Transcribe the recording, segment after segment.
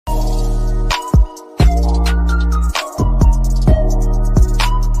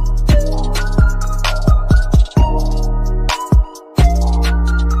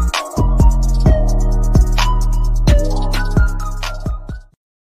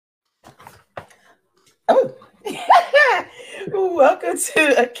Oh, welcome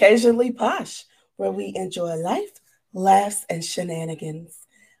to Occasionally Posh, where we enjoy life, laughs, and shenanigans.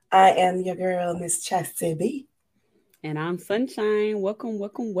 I am your girl, Miss Chastity B. And I'm Sunshine. Welcome,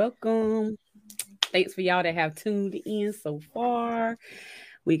 welcome, welcome. Thanks for y'all that have tuned in so far.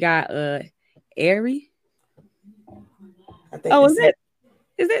 We got Ari. I think Oh, this is.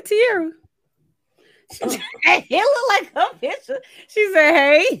 is that Tiara? Oh. It look like her picture. She said,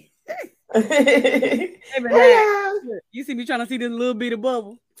 "Hey, hey, Hello. you see me trying to see this little bitty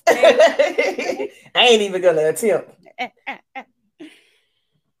bubble." I ain't even gonna attempt.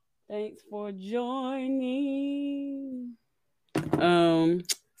 Thanks for joining.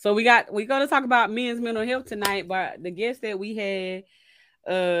 So we're gonna talk about men's mental health tonight, but the guest that we had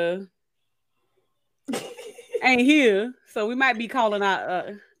ain't here, so we might be phoning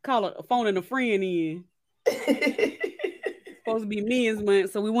a friend in. Supposed to be men's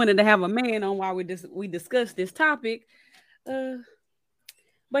month, so we wanted to have a man on while we discuss this topic.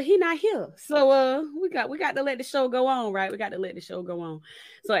 But he not here, so we got to let the show go on, right? We got to let the show go on.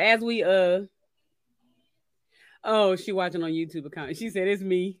 So as we oh, she watching on YouTube account. She said it's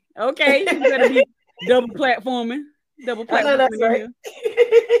me. Okay, you better be double platforming. I know that's right.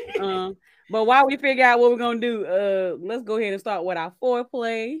 But while we figure out what we're gonna do, let's go ahead and start with our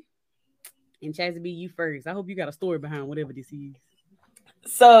foreplay. And Chazzy B, you first. I hope you got a story behind whatever this is.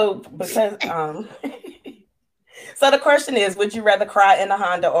 So because so the question is, would you rather cry in a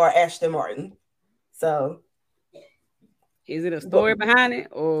Honda or Aston Martin? So is it a story behind it,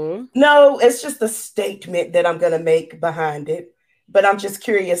 or no? It's just a statement that I'm gonna make behind it. But I'm just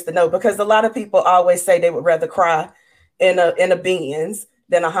curious to know because a lot of people always say they would rather cry in a Benz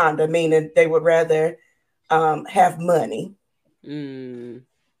than a Honda, meaning they would rather have money. Crying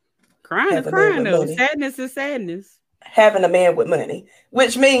is crying though. Sadness is sadness. Having a man with money,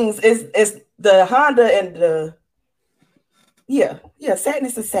 which means it's the Honda and the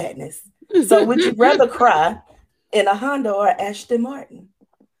sadness is sadness. So would you rather cry in a Honda or Aston Martin?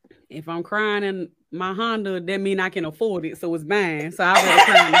 If I'm crying in my Honda, that means I can afford it, so it's mine. So I'd rather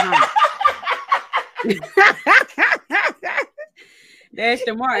cry in the Honda. The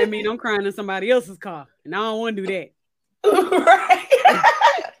Aston Martin mean I'm crying in somebody else's car, and I don't want to do that. Right.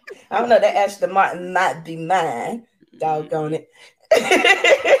 I don't know, that Aston Martin might be mine. Doggone it.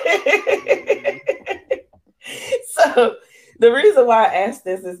 So the reason why I asked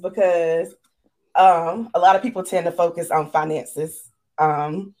this is because a lot of people tend to focus on finances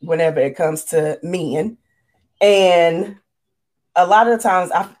whenever it comes to men. And a lot of the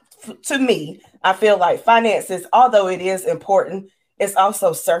times, to me, I feel like finances, although it is important, it's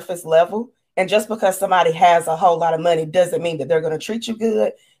also surface level. And just because somebody has a whole lot of money doesn't mean that they're going to treat you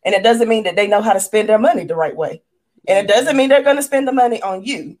good. And it doesn't mean that they know how to spend their money the right way. And it doesn't mean they're going to spend the money on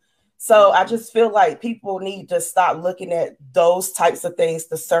you. So I just feel like people need to stop looking at those types of things,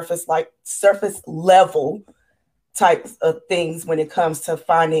 the surface level types of things when it comes to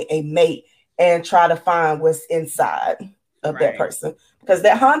finding a mate and try to find what's inside of that person. Because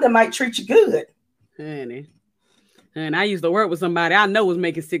that Honda might treat you good. Honey. And I used to work with somebody I know was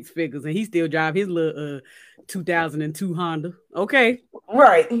making six figures, and he still drive his little 2002 Honda. Okay,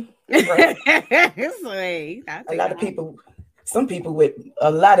 right. A lot of people,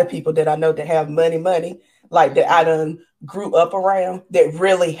 a lot of people that I know that have money, like that I done grew up around that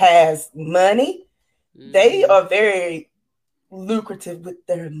really has money. They are very lucrative with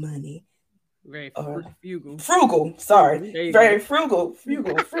their money. Very frugal. Sorry, very frugal.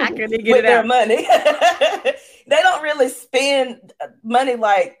 I couldn't get with their money. They don't really spend money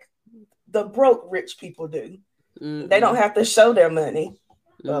like the broke rich people do. They don't have to show their money.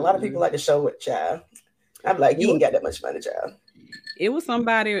 But a lot of people like to show it, child. I'm like, you ain't got that much money, child. It was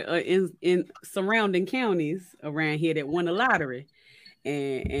somebody in surrounding counties around here that won the lottery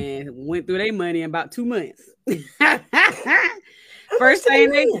and went through their money in about 2 months. First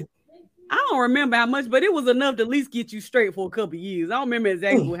thing I don't remember how much, but it was enough to at least get you straight for a couple of years. I don't remember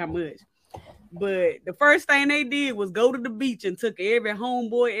exactly how much. But the first thing they did was go to the beach and took every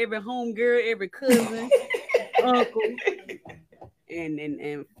homeboy, every homegirl, every cousin, uncle,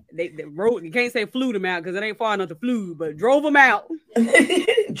 and they rode. You can't say flew them out because it ain't far enough to flew, but drove them out.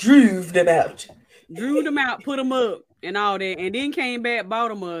 Drew them out, put them up and all that, and then came back, bought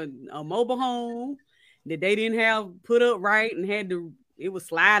them a mobile home that they didn't have put up right and had to. It was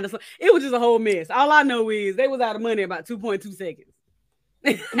sliding. It was just a whole mess. All I know is they was out of money about 2.2 seconds.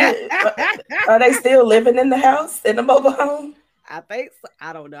 Are they still living in the house, in the mobile home? I think so.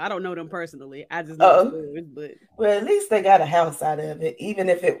 I don't know. I don't know them personally. I just know stories, but well, at least they got a house out of it. Even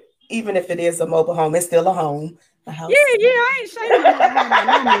if it is a mobile home, it's still a home. A house. Yeah, I ain't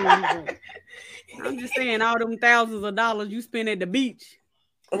shaming I'm just saying, all them thousands of dollars you spend at the beach.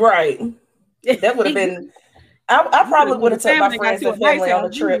 Right. That would have been. I probably would have took my friends and family on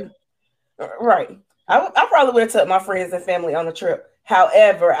a trip. Right. I probably would have took my friends and family on a trip.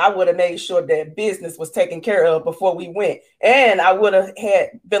 However, I would have made sure that business was taken care of before we went. And I would have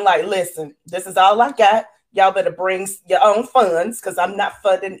been like, listen, this is all I got. Y'all better bring your own funds because I'm not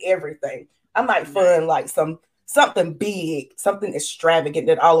funding everything. I might fund like something big, something extravagant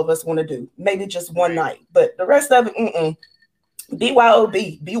that all of us want to do. Maybe just one night. But the rest of it,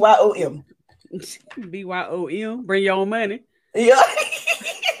 BYOB, BYOM. BYOM, bring your own money. Yeah.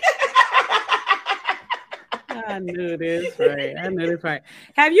 I knew this, right?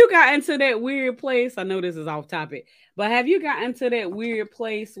 Have you gotten to that weird place? I know this is off topic, but have you gotten to that weird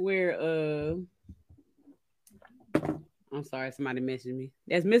place where I'm sorry, somebody mentioned me.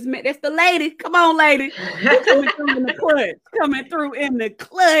 That's Miss. That's the lady. Come on, lady. Coming through in the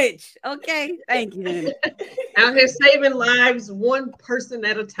clutch. Okay, thank you. Out here saving lives, one person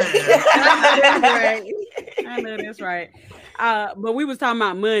at a time. I know that's right. But we was talking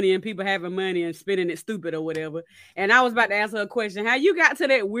about money and people having money and spending it stupid or whatever. And I was about to ask her a question. Have you got to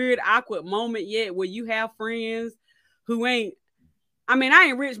that weird, awkward moment yet where you have friends who ain't? I mean, I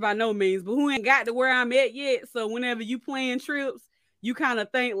ain't rich by no means, but who ain't got to where I'm at yet. So whenever you plan trips, you kind of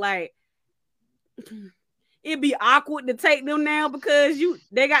think like it'd be awkward to take them now because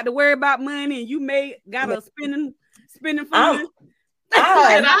they got to worry about money and you got a spending fund.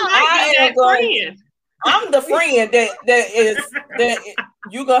 I'm the friend that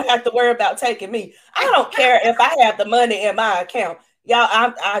you're gonna have to worry about taking me. I don't care if I have the money in my account. Y'all,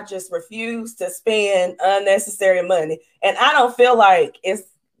 I just refuse to spend unnecessary money. And I don't feel like it's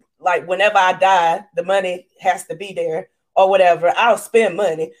like whenever I die, the money has to be there or whatever. I'll spend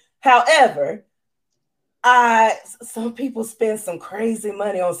money. However, some people spend some crazy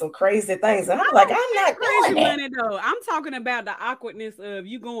money on some crazy things. And I'm like, I'm not crazy money though. I'm talking about the awkwardness of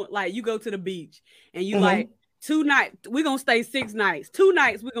you go to the beach and you like 2 nights, we're gonna stay 6 nights. 2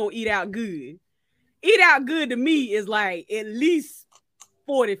 nights, we're gonna eat out good. Eat out good to me is like at least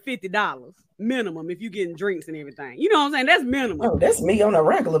 $40-$50 minimum if you're getting drinks and everything. You know what I'm saying? That's minimum. Oh, that's me on a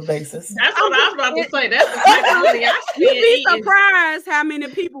regular basis. That's what I was about to say. That's the type of money I spend. You'd be surprised how many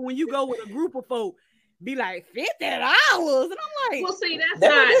people when you go with a group of folk be like $50, and I'm like, well, see,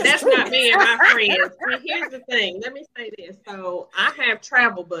 that's not me and my friends. But here's the thing. Let me say this. So I have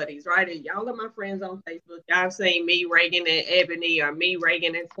travel buddies, right? And y'all are my friends on Facebook. Y'all seen me, Reagan, and Ebony, or me,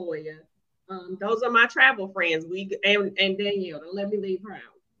 Reagan, and Toya. Those are my travel friends. And Danielle, don't let me leave her out.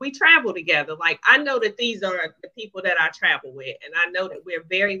 We travel together. Like, I know that these are the people that I travel with, and I know that we're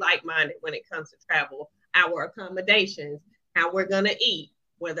very like-minded when it comes to travel, our accommodations, how we're gonna eat,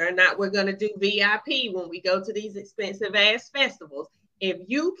 whether or not we're gonna do VIP when we go to these expensive ass festivals. If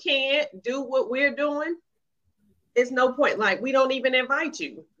you can't do what we're doing, it's no point. Like, we don't even invite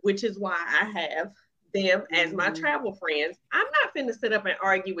you, which is why I have them as my travel friends. I'm not finna sit up and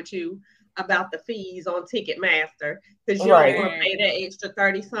argue with you about the fees on Ticketmaster because you don't want to pay that extra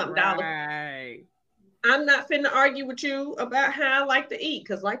 $30-something. Right. I'm not finna argue with you about how I like to eat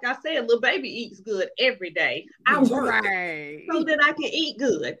because, like I said, little baby eats good every day. I work so that I can eat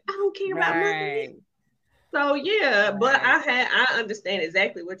good. I don't care about nothing. So yeah, but I understand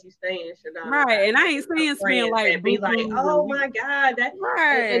exactly what you're saying, Shadana. Right, and I ain't saying spend like be like, oh my God, that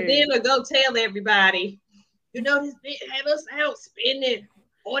and then to go tell everybody, you know, this bitch had us out spending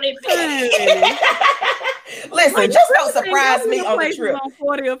 40. Listen, just don't surprise me on the trip. On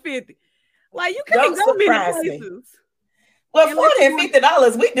 40 or 50. Like, you can't go many places. Well, $40 and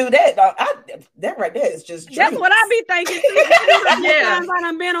 $50, we do that. That right there is just drinks. That's what I be thinking. Sometimes I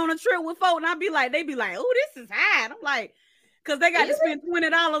done been on a trip with folk, and they be like, oh, this is high. And I'm like, because they got to spend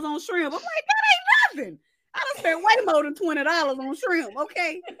 $20 on shrimp. I'm like, that ain't nothing. I done spent way more than $20 on shrimp.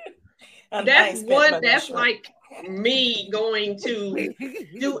 Okay. That's like me going to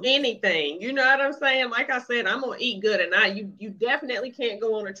do anything. You know what I'm saying? Like I said, I'm gonna eat good, and you definitely can't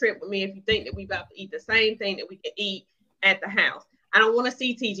go on a trip with me if you think that we about to eat the same thing that we can eat at the house. I don't want to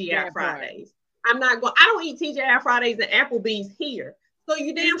see TGI Fridays. I'm not going. I don't eat TGI Fridays and Applebee's here. So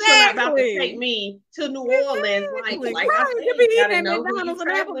you damn sure not about to take me to New Orleans. Like I said, you gotta know who you're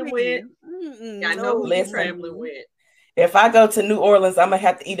traveling with. I know who you're traveling with. If I go to New Orleans, I'm gonna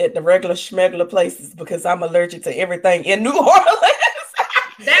have to eat at the regular schmegular places because I'm allergic to everything in New Orleans.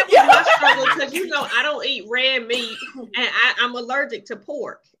 That was my struggle because I don't eat red meat, and I'm allergic to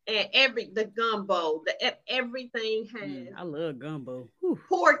pork and the gumbo, everything has. I love gumbo.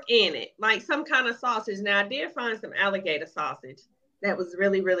 Pork in it, like some kind of sausage. Now I did find some alligator sausage. that was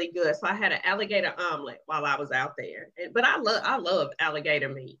really, really good. So I had an alligator omelet while I was out there. But I love alligator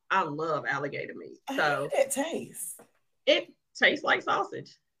meat. I love alligator meat. So it tastes. It tastes like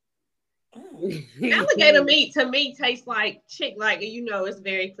sausage. Alligator meat to me tastes like chicken. Like, you know, it's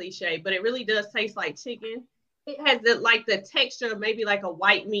very cliche, but it really does taste like chicken. It has the texture of maybe like a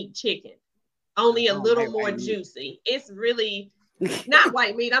white meat chicken, only a little more juicy. It's really not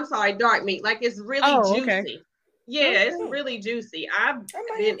white meat. I'm sorry, dark meat. Like, it's really juicy. Okay. Yeah, it's really juicy. I've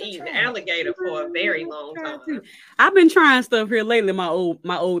been eating alligator for a very long time. I've been trying stuff here lately, my old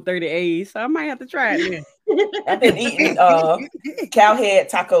 30As, so I might have to try it. I've been eating cowhead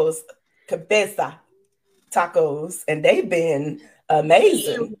tacos, cabeza tacos, and they've been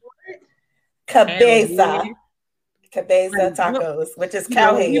amazing. Cabeza tacos, which is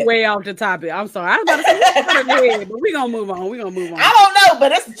cowhead. You way off the topic. I'm sorry. I was about to say, but we're gonna move on. I don't know,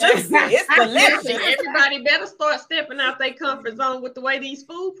 but it's juicy. It's delicious. Everybody better start stepping out their comfort zone with the way these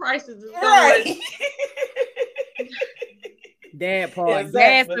food prices is going. That part. Exactly.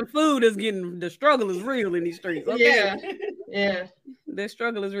 Gas and food is the struggle is real in these streets. Okay? Yeah. The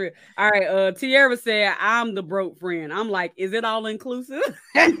struggle is real. All right. Tierra said, I'm the broke friend. I'm like, is it all inclusive?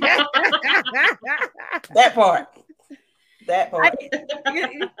 That part.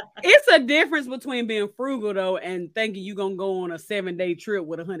 It's a difference between being frugal though and thinking you're gonna go on a 7-day trip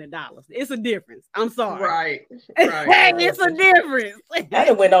with $100. It's a difference. I'm sorry. Right. It's a difference. I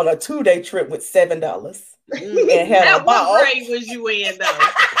done went on a 2-day trip with $7 and had what grade was you in though?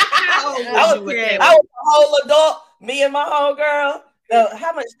 How old was you? I was a whole adult. Me and my whole girl.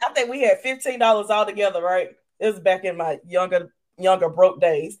 How much? I think we had $15 all together, right? It was back in my younger broke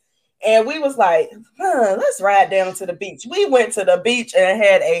days. And we was like, let's ride down to the beach. We went to the beach and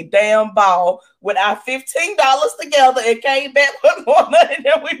had a damn ball with our $15 together and came back with more money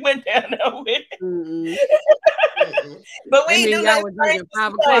than we went down there with. Mm-hmm. But we knew y'all were drinking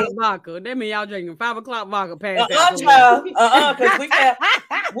 5 o'clock vodka. That means y'all drinking 5 o'clock vodka past because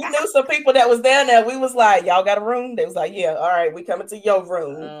we knew some people that was down there. We was like, y'all got a room? They was like, yeah, all right, we coming to your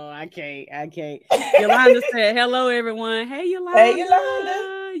room. Oh, I can't. Yolanda said, hello, everyone. Hey, Yolanda. Hey,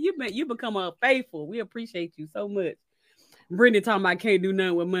 Yolanda. You become a faithful. We appreciate you so much. Brittany talking about can't do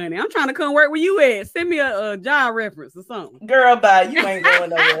nothing with money. I'm trying to come work where you at. Send me a job reference or something. Girl, bye. You ain't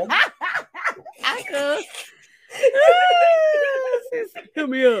going nowhere. I could. Hit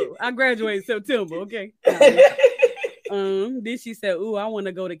me up. I graduate September, okay? Then she said, ooh, I want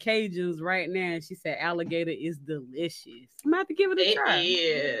to go to Cajuns right now. And she said, alligator is delicious. I'm about to give it a try.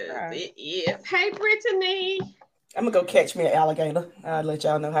 It is. Hey, Brittany. I'm going to go catch me an alligator. I'll let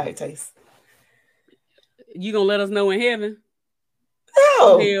y'all know how it tastes. You going to let us know in heaven?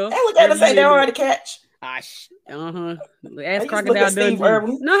 No. Alligators ain't that hard to catch. Ask Crocodile Dundee.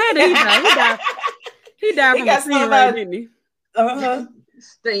 No, he died. He died from a stingray, didn't he?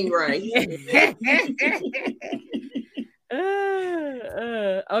 Stingray.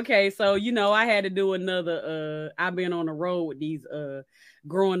 Okay, so I had to do another I've been on the road with these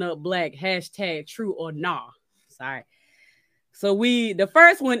growing up black hashtag true or nah. Sorry. So the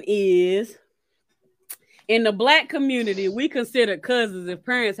first one is, in the black community, we consider cousins if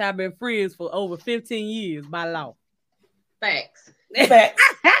parents have been friends for over 15 years by law. Facts. It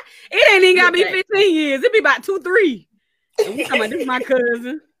ain't even gotta be 15 years. It be about 2-3. And we talking about this is my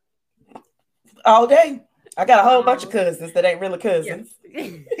cousin. All day. I got a whole bunch of cousins that ain't really cousins.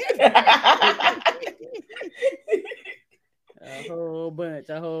 A whole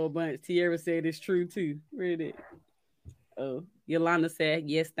bunch. Tierra said it's true too. Read it. Oh, Yolanda said,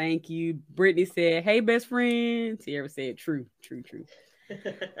 yes, thank you. Brittany said, hey, best friend. Tierra said, true.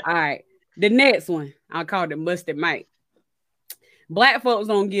 All right. The next one, I called it Mustard Mike. Black folks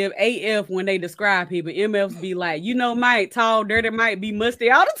don't give AF when they describe people. MFs be like, Mike, tall, dirty Mike be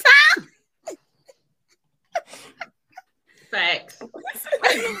musty all the time. Facts.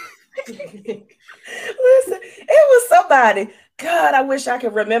 Listen, it was somebody. God, I wish I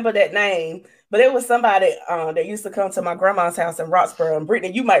could remember that name. But it was somebody that used to come to my grandma's house in Roxborough. And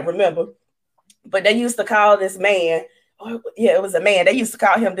Brittany, you might remember. But they used to call this man. It was a man. They used to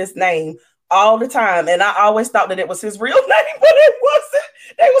call him this name all the time. And I always thought that it was his real name, but it wasn't.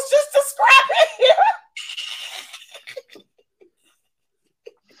 They was just describing him.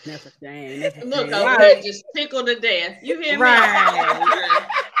 That's a shame. Look over there, just tickled to death. You hear me? Right.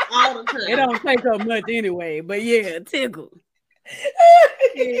 All the time. It don't take up much anyway, but yeah, tickle.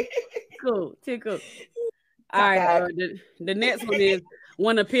 Cool, tickle. All right, the next one is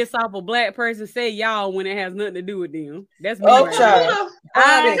when to piss off a black person, say y'all when it has nothing to do with them. That's me. Oh, child.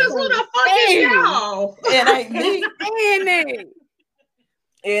 Because who the fuck is y'all? It ain't me.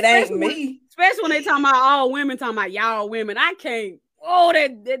 It ain't me. Especially when they talking about all women, talking about y'all women. I can't oh,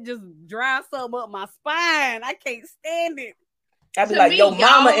 that just drives something up my spine. I can't stand it. I'd be like, your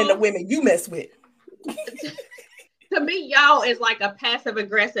mama and the women you mess with. To me, y'all is like a passive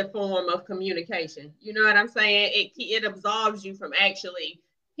aggressive form of communication. You know what I'm saying? It absolves you from actually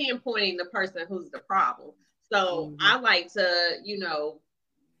pinpointing the person who's the problem. So I like to,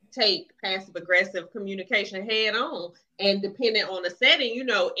 take passive aggressive communication head on. And depending on the setting, in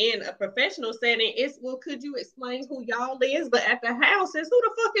a professional setting, it's, well, could you explain who y'all is? But at the house, it's who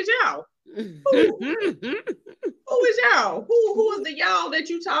the fuck is y'all? Who is y'all? Who is the y'all that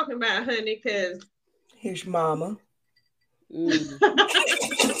you talking about, honey? Because here's your mama.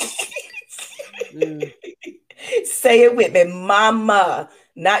 Say it with me, mama,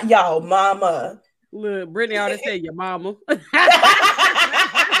 not y'all, mama. Look, Brittany already said your mama.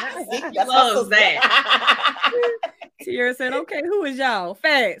 Loves that. Tierra said, okay, who is y'all?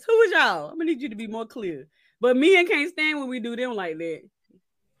 Facts. Who is y'all? I'm gonna need you to be more clear. But men can't stand when we do them like that.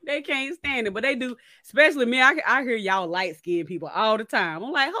 They can't stand it, but they do. Especially me. I hear y'all light-skinned people all the time.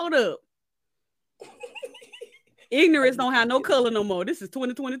 I'm like, hold up. Ignorance don't have no color no more. This is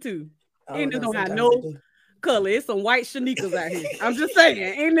 2022. Ignorance don't have no color. It's some white Shanikas out here. I'm just saying.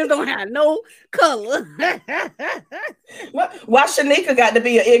 Ignorance don't have no color. Why Shanika got to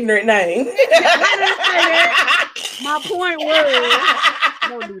be an ignorant name? My point was,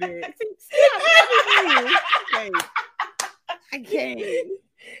 don't do that. I can't.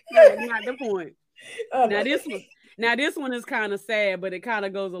 That's not the point. Now this one is kind of sad, but it kind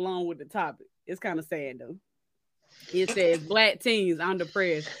of goes along with the topic. It's kind of sad though. It says black teens, I'm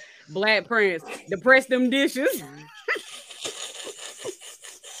depressed. Black parents, depress them dishes.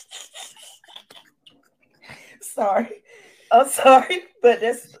 Sorry. I'm sorry, but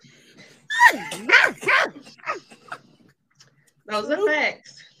that's those are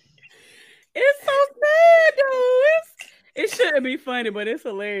facts. It's so sad though. It shouldn't be funny, but it's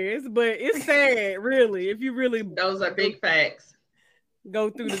hilarious. But it's sad, really. If you really those are big facts. Go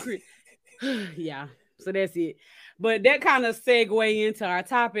through the yeah. So that's it. But that kind of segue into our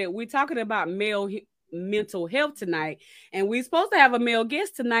topic. We're talking about male mental health tonight, and we're supposed to have a male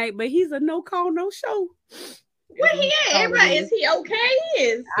guest tonight, but he's a no call, no show. Where he at? Everybody, is he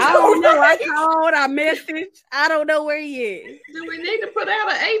okay? I don't know. I called, I messaged. I don't know where he is. Do we need to put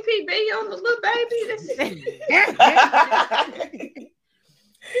out an APB on the little baby?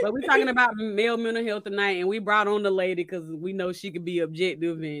 But we're talking about male mental health tonight, and we brought on the lady because we know she could be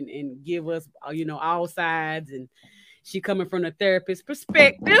objective and give us, all sides, and she coming from the therapist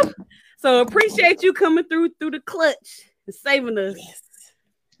perspective. So appreciate you coming through the clutch and saving us. Yes.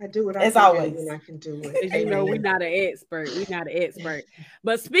 I do what as always. I can do it. We're not an expert.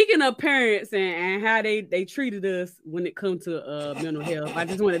 But speaking of parents and how they treated us when it comes to mental health, I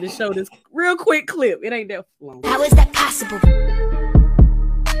just wanted to show this real quick clip. It ain't that long. How is that possible?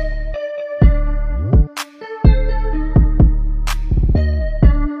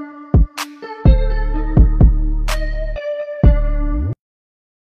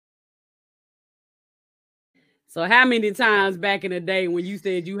 So how many times back in the day when you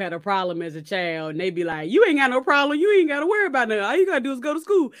said you had a problem as a child and they be like, you ain't got no problem. You ain't got to worry about nothing. All you got to do is go to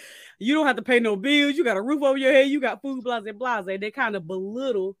school. You don't have to pay no bills. You got a roof over your head. You got food, blase, blase. They kind of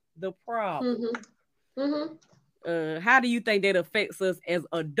belittle the problem. How do you think that affects us as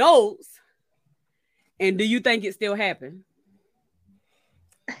adults? And do you think it still happens?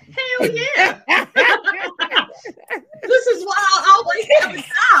 Hell yeah. This is why I always have a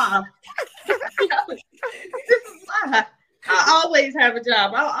job. This is why I always have a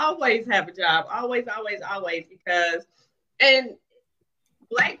job. I'll always have a job. Always, because, and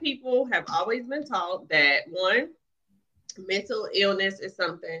Black people have always been taught that, one, mental illness is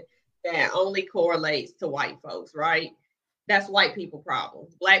something that only correlates to white folks, right? That's white people problem.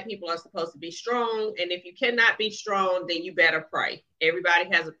 Black people are supposed to be strong. And if you cannot be strong, then you better pray. Everybody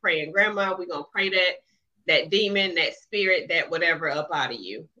has a praying grandma. We're going to pray that demon, that spirit, that whatever up out of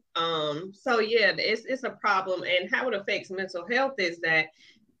you. So yeah, it's a problem. And how it affects mental health is that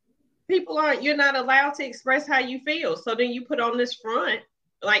you're not allowed to express how you feel. So then you put on this front,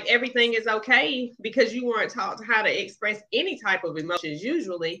 like everything is okay because you weren't taught how to express any type of emotions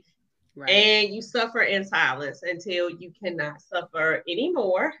usually. Right. And you suffer in silence until you cannot suffer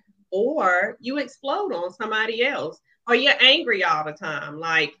anymore, or you explode on somebody else, or you're angry all the time.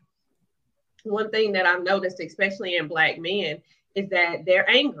 Like, one thing that I've noticed, especially in Black men, is that they're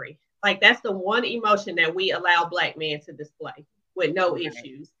angry. Like, that's the one emotion that we allow Black men to display with no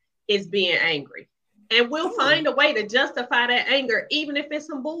issues, is being angry. And we'll find a way to justify that anger, even if it's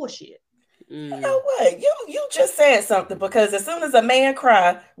some bullshit. You know what? You just said something, because as soon as a man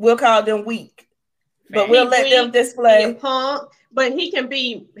cry, we'll call them weak. But we'll let them display. Be a punk, but he can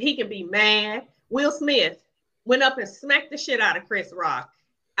be mad. Will Smith went up and smacked the shit out of Chris Rock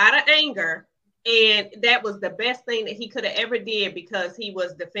out of anger, and that was the best thing that he could have ever did because he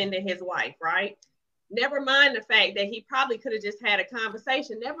was defending his wife, right? Never mind the fact that he probably could have just had a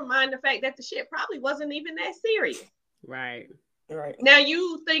conversation. Never mind the fact that the shit probably wasn't even that serious. Right. Now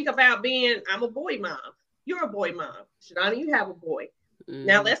you think about I'm a boy mom. You're a boy mom. Shadonna, you have a boy.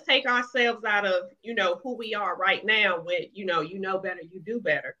 Now let's take ourselves out of, who we are right now with, you know better, you do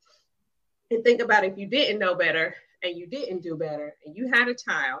better. And think about if you didn't know better and you didn't do better and you had a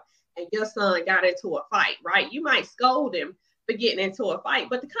child and your son got into a fight, right? You might scold him for getting into a fight,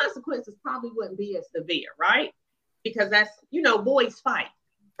 but the consequences probably wouldn't be as severe, right? Because that's, boys fight,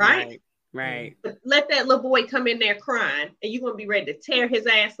 right? Right. But let that little boy come in there crying and you're going to be ready to tear his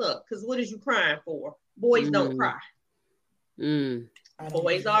ass up because what is you crying for? Boys don't cry.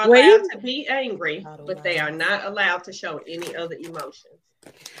 Boys are allowed to be angry, but they are not allowed to show any other emotions.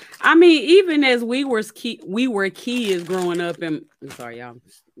 I mean, even as we were kids growing up, and I'm sorry, y'all,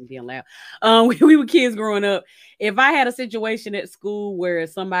 I'm being loud. We were kids growing up. If I had a situation at school where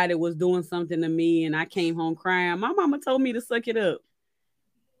somebody was doing something to me and I came home crying, my mama told me to suck it up.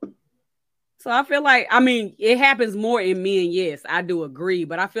 So I feel like, it happens more in men. Yes, I do agree,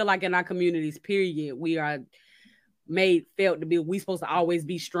 but I feel like in our communities, period, we are felt to be, we supposed to always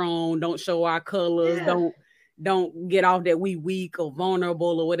be strong, don't show our colors, don't get off that we weak or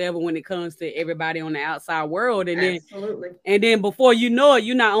vulnerable or whatever when it comes to everybody on the outside world. And then before you know it,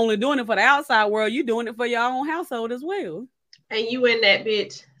 you're not only doing it for the outside world, you're doing it for your own household as well. And you in that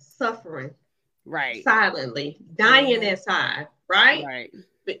bitch suffering, right? Silently, dying inside, right? Right.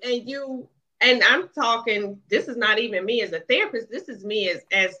 And I'm talking, this is not even me as a therapist. This is me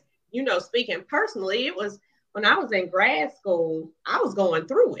as speaking personally. It was when I was in grad school, I was going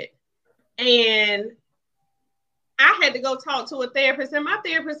through it. And I had to go talk to a therapist. And my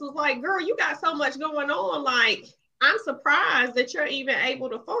therapist was like, girl, you got so much going on. Like, I'm surprised that you're even able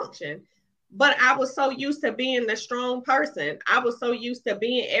to function. But I was so used to being the strong person. I was so used to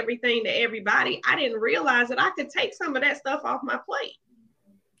being everything to everybody. I didn't realize that I could take some of that stuff off my plate.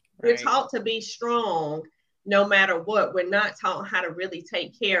 Right. We're taught to be strong no matter what. We're not taught how to really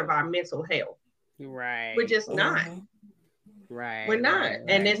take care of our mental health. Right. We're just not. Right. We're not. Right.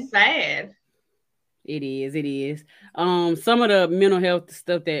 And it's sad. It is. Some of the mental health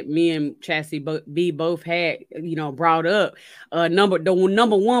stuff that me and Chassie both had, brought up.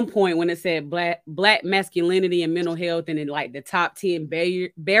 Number one point when it said black masculinity and mental health, and then like the top 10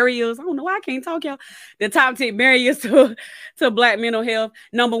 barriers. I don't know why I can't talk, y'all. The top 10 barriers to black mental health.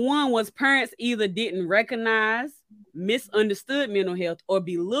 Number one was parents either didn't recognize, misunderstood mental health, or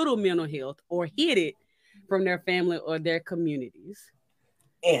belittle mental health, or hid it from their family or their communities.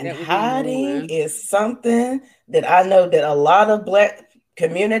 And hiding is something that I know that a lot of black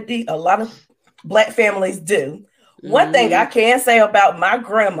families do. One thing I can say about my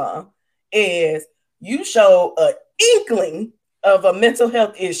grandma is you show an inkling of a mental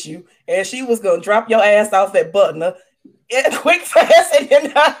health issue and she was going to drop your ass off at Butner quick, fast, and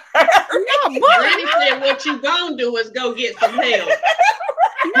in a hurry. Granny said what you going to do is go get some help.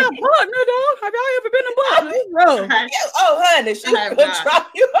 Not Butner, though. Have y'all ever been to Butner? Oh, honey, she was going to drop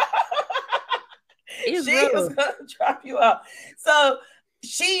you off. She was going to drop you off. So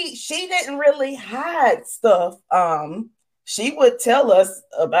she didn't really hide stuff. She would tell us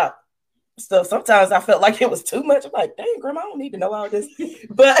about stuff. Sometimes I felt like it was too much. I'm like, dang, grandma, I don't need to know all this.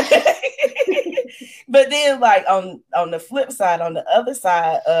 But then like on the flip side, on the other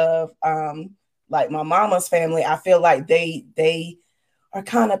side of like my mama's family, I feel like they are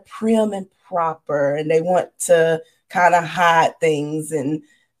kind of prim and proper and they want to kind of hide things and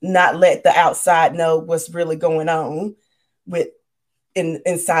not let the outside know what's really going on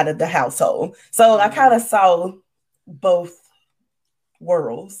inside of the household. So I kind of saw both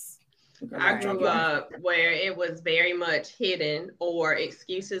worlds. I grew up where it was very much hidden or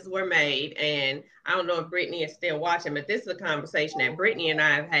excuses were made. And I don't know if Brittany is still watching, but this is a conversation that Brittany and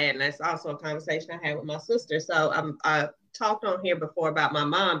I have had. And that's also a conversation I had with my sister. So I talked on here before about my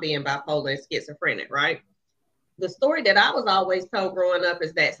mom being bipolar and schizophrenic, right? The story that I was always told growing up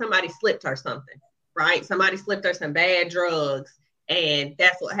is that somebody slipped her something, right? Somebody slipped her some bad drugs. And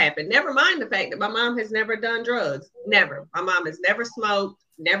that's what happened. Never mind the fact that my mom has never done drugs. Never. My mom has never smoked,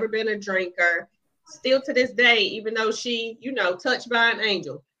 never been a drinker. Still to this day, even though she, touched by an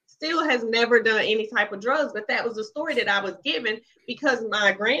angel, still has never done any type of drugs. But that was the story that I was given because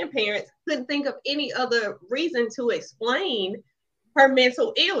my grandparents couldn't think of any other reason to explain her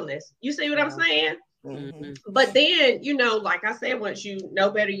mental illness. You see what I'm saying? But then, you know, like I said, once you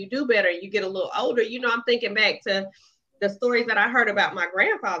know better, you do better. You get a little older. You know, I'm thinking back to the stories that I heard about my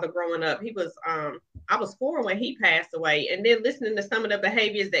grandfather growing up. He was, I was 4 when he passed away. And then listening to some of the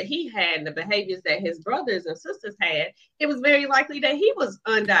behaviors that he had and the behaviors that his brothers and sisters had, it was very likely that he was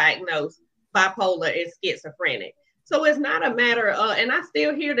undiagnosed bipolar and schizophrenic. So it's not a matter of, and I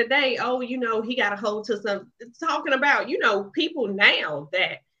still hear today, oh, you know, he got a hold to some, talking about, you know, people now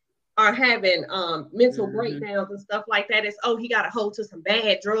that are having mental breakdowns and stuff like that. It's, oh, he got a hold to some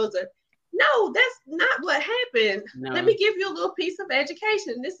bad drugs. No, that's not what happened. No. Let me give you a little piece of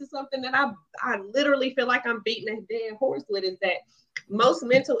education. This is something that I literally feel like I'm beating a dead horse with, is that most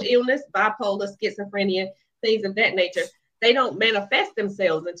mental illness, bipolar, schizophrenia, things of that nature, they don't manifest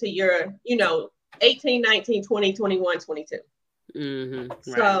themselves until you're, you know, 18, 19, 20, 21, 22. Right.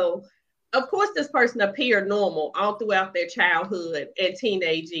 So, of course, this person appeared normal all throughout their childhood and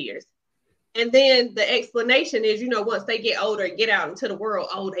teenage years. And then the explanation is, you know, once they get older and get out into the world,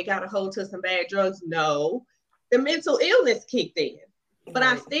 oh, they got a hold to some bad drugs. No, the mental illness kicked in. But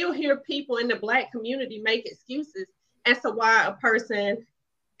I still hear people in the Black community make excuses as to why a person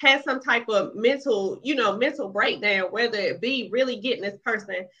has some type of mental, you know, mental breakdown, whether it be really getting this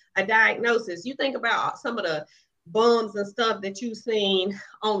person a diagnosis. You think about some of the bums and stuff that you've seen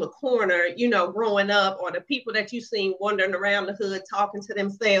on the corner, you know, growing up, or the people that you've seen wandering around the hood talking to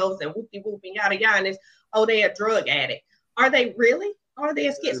themselves and whoopie whooping yada yada, and it's, oh, they're a drug addict. Are they really? Or are they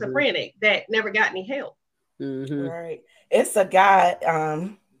a schizophrenic that never got any help? Right. It's a guy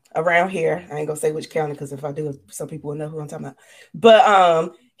around here. I ain't gonna say which county, because if I do, some people will know who I'm talking about.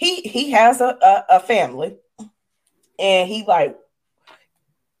 But he has a family, and he like,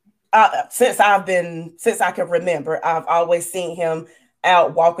 since I can remember, I've always seen him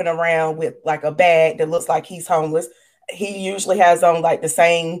out walking around with like a bag that looks like he's homeless. He usually has on like the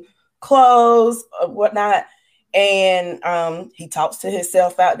same clothes or whatnot. And he talks to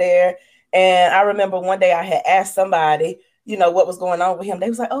himself out there. And I remember one day I had asked somebody, you know, what was going on with him. They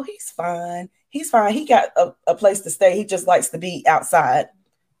was like, oh, he's fine. He's fine. He got a place to stay. He just likes to be outside,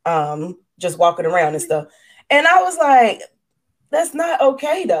 just walking around and stuff. And I was like, that's not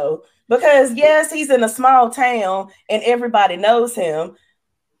okay though, because yes, he's in a small town and everybody knows him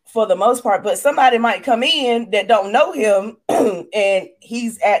for the most part, but somebody might come in that don't know him and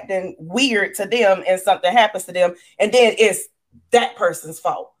he's acting weird to them and something happens to them. And then it's that person's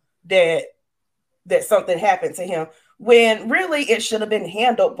fault that something happened to him, when really it should have been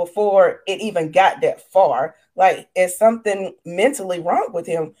handled before it even got that far. Like, is something mentally wrong with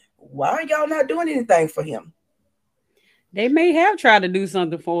him? Why are y'all not doing anything for him? They may have tried to do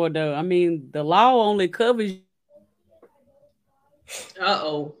something for it, though. I mean, the law only covers.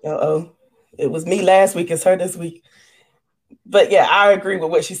 It was me last week. It's her this week. But yeah, I agree with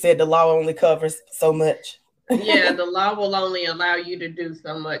what she said. The law only covers so much. Yeah, the law will only allow you to do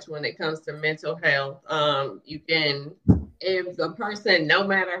so much when it comes to mental health. You can, if the person, no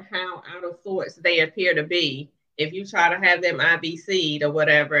matter how out of sorts they appear to be, if you try to have them IBC'd or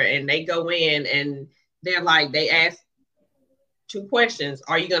whatever, and they go in and they're like, they ask 2 questions.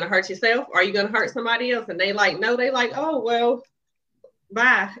 Are you going to hurt yourself? Are you going to hurt somebody else? And they like, no, they like, oh, well,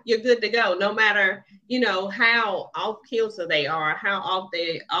 bye. You're good to go. No matter, you know, how off kilter they are, how off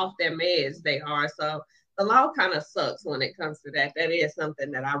their meds they are. So the law kind of sucks when it comes to that. That is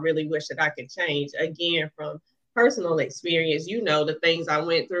something that I really wish that I could change. Again, from personal experience, you know, the things I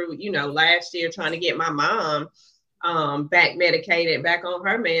went through, you know, last year trying to get my mom back medicated, back on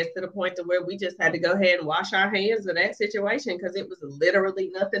her meds, to the point to where we just had to go ahead and wash our hands of that situation because it was literally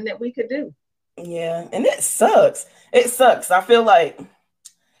nothing that we could do. Yeah, and it sucks. It sucks. I feel like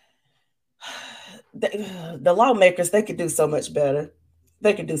the lawmakers, they could do so much better.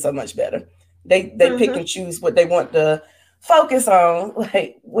 They could do so much better. They pick and choose what they want to focus on,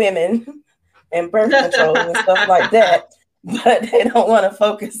 like women and birth control and stuff like that. But they don't want to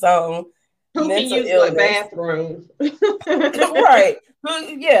focus on who can use what bathroom. Right.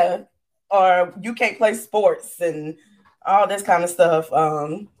 Yeah. Or you can't play sports and all this kind of stuff.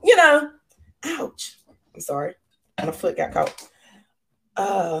 You know, ouch. I'm sorry. My foot got caught.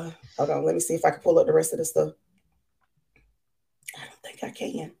 Hold on. Let me see if I can pull up the rest of the stuff. I don't think I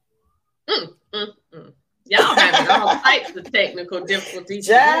can. Y'all having all types of technical difficulties.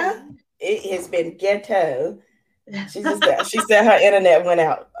 Yeah, it has been ghetto. She said her internet went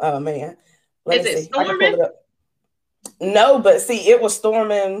out. Oh man. Is it storming? No, but see, it was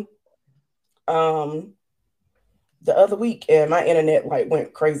storming the other week, and my internet like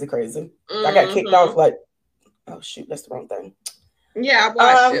went crazy. I got kicked off like, oh shoot, that's the wrong thing. Yeah, I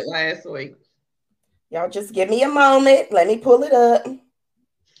watched it last week. Y'all just give me a moment. Let me pull it up.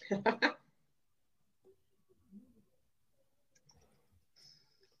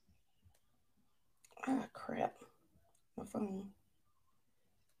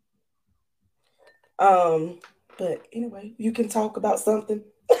 But anyway, you can talk about something.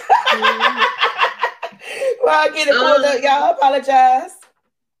 Well, I get it pulled up, y'all. I apologize.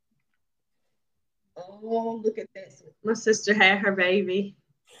 Oh, look at this. My sister had her baby.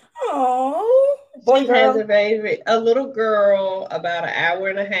 Oh, boy, has a baby, a little girl, about an hour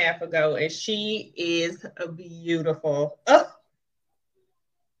and a half ago, and she is beautiful. Oh,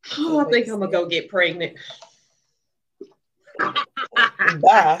 I think I'm gonna go get pregnant.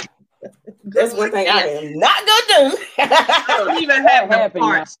 Bye. That's one thing I am not gonna do. I don't even have the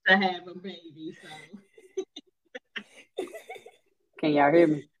parts to have a baby. So. Can y'all hear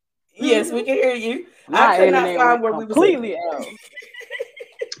me? Yes, we can hear you. I could not find where we was completely out.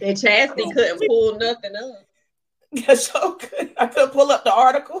 And Chastity couldn't pull nothing up. So I couldn't pull up the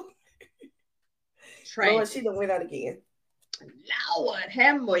article. Lord, she done went out again. Lord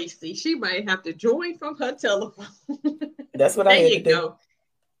have mercy. She might have to join from her telephone. That's what I had to do. Go.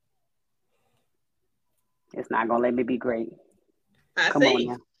 It's not gonna let me be great. Come on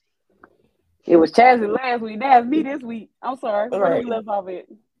now. It was Chastity last week. That's me this week. I'm sorry. Where you left off it?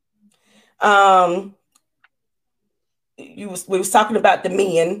 We was talking about the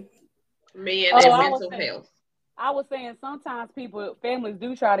men and mental health. I was saying sometimes families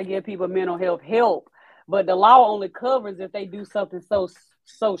do try to give people mental health help, but the law only covers if they do something so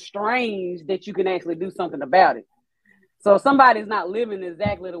strange that you can actually do something about it. So if somebody's not living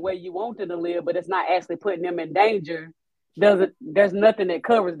exactly the way you want them to live, but it's not actually putting them in danger, there's nothing that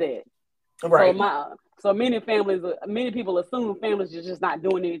covers that. Right. So many people assume families are just not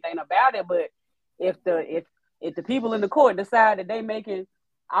doing anything about it. But if the people in the court decide that they making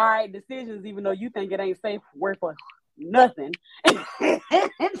all right decisions, even though you think it ain't safe worth for nothing, and they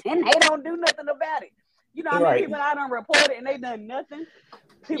don't do nothing about it. You know, I mean, people I done reported and they done nothing.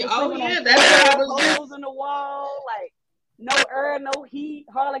 People that's how I was holes in the wall, like no air, no heat,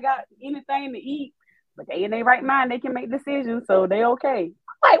 hardly got anything to eat. But they in their right mind, they can make decisions, so they okay.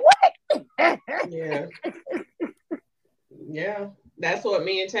 Like what? Yeah. That's what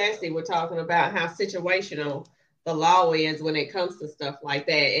me and Chastity were talking about, how situational the law is when it comes to stuff like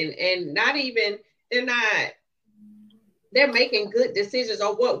that. And not even, they're making good decisions,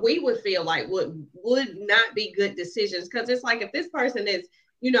 or what we would feel like would not be good decisions. Because it's like, if this person is,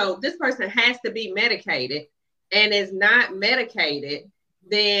 this person has to be medicated and is not medicated,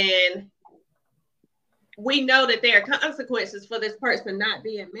 then we know that there are consequences for this person not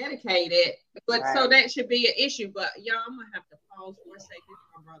being medicated, but so that should be an issue. But y'all, I'm gonna have to pause for a second,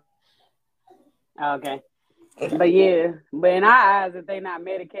 my brother. Okay. But in our eyes, if they're not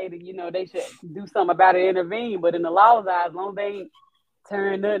medicated, they should do something about it, intervene. But in the law's eyes, as long as they ain't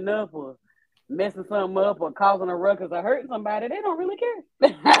tearing nothing up or messing something up or causing a ruckus or hurting somebody, they don't really care.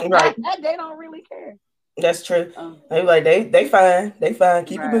 Right. They don't really care. That's true. They like they fine. They fine.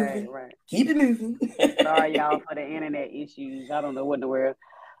 Keep it moving. Right. Keep it moving. Sorry, y'all, for the internet issues. I don't know what in the world.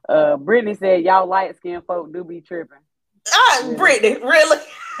 Brittany said y'all light skinned folk do be tripping. Really? Brittany, really?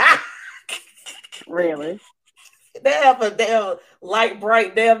 Really? They have a damn light,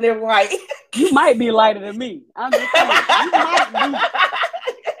 bright, damn near white. You might be lighter than me. I'm just saying. You might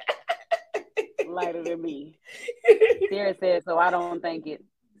be lighter than me. Sarah said, so I don't think it's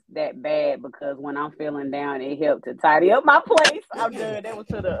that bad because when I'm feeling down, it helped to tidy up my place. I'm done. That was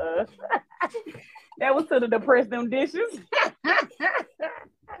to the depressed them dishes.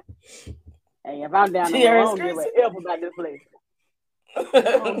 Hey, if I'm down, I don't give a F about this place. I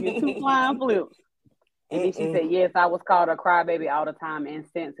don't get 2 flying flips. And then she said, yes, I was called a crybaby all the time and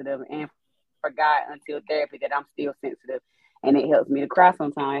sensitive, and forgot until therapy that I'm still sensitive, and it helps me to cry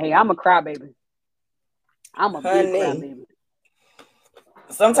sometimes. Hey, I'm a crybaby. I'm a big crybaby.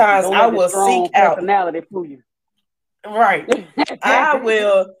 Sometimes I will seek out personality for you. Right.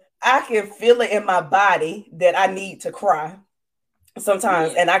 I can feel it in my body that I need to cry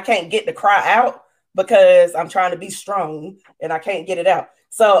sometimes, and I can't get the cry out because I'm trying to be strong and I can't get it out.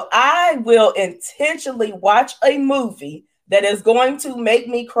 So I will intentionally watch a movie that is going to make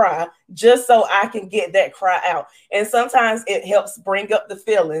me cry just so I can get that cry out. And sometimes it helps bring up the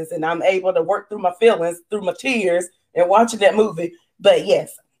feelings, and I'm able to work through my feelings through my tears and watching that movie. But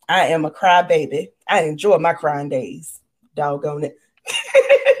yes, I am a crybaby. I enjoy my crying days. Doggone it.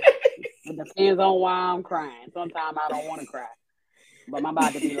 It depends on why I'm crying. Sometimes I don't want to cry, but my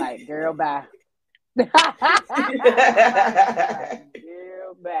body be like, girl, bye. Girl,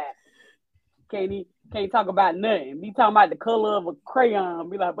 bye. Can't talk about nothing. Be talking about the color of a crayon.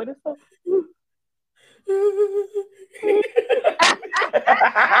 Be like, but it's so.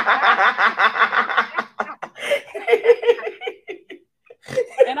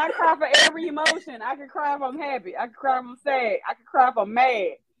 And I cry for every emotion. emotion. I can cry if I'm happy. I can cry if I'm sad. I can cry if I'm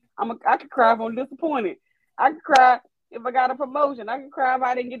mad. I can cry if I'm disappointed. I can cry if I got a promotion. I can cry if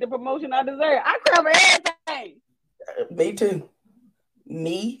I didn't get the promotion I deserve. I cry for everything.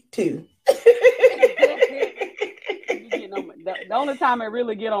 Me too. The only time it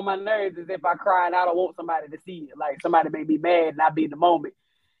really get on my nerves is if I cry and I don't want somebody to see it. Like somebody may be mad and I be in the moment.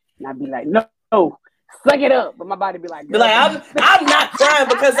 And I be like, no, suck it up. But my body be like, I'm not crying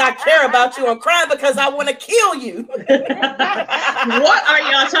because I care about you. I'm crying because I want to kill you. What are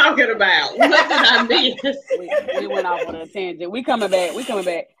y'all talking about? What did I miss? We went off on a tangent. We coming back.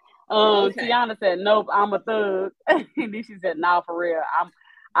 Okay. Tiana said, nope, I'm a thug. And then she said, nah, for real.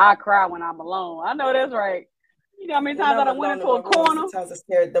 I cry when I'm alone. I know that's right. You know how many times I went into a corner? Sometimes I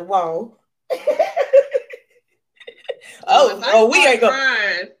stare at the wall. We ain't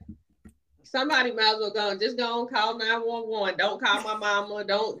going. Somebody might as well go. Just go and call 911. Don't call my mama.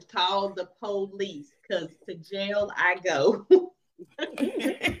 Don't call the police, because to jail I go.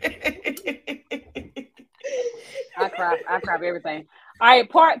 I cry for everything. All right,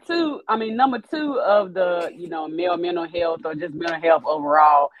 number 2 of the male mental health or just mental health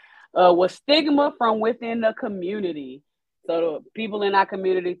overall was stigma from within the community. So the people in our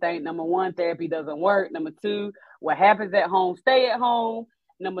community think, number 1, therapy doesn't work. Number 2, what happens at home, stay at home.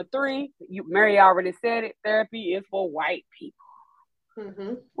 Number 3, Mary already said it, therapy is for white people.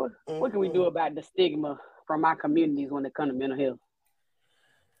 Mm-hmm. What can we do about the stigma from our communities when it comes to mental health?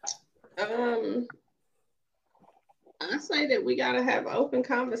 I say that we got to have open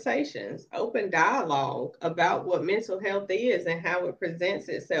conversations, open dialogue about what mental health is and how it presents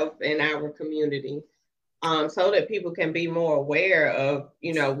itself in our community, so that people can be more aware of,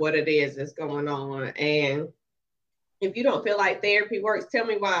 what it is that's going on. And if you don't feel like therapy works, tell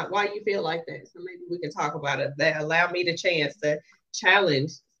me why you feel like that. So maybe we can talk about it. That allow me the chance to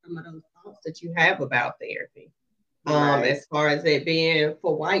challenge some of those thoughts that you have about therapy. Right. As far as it being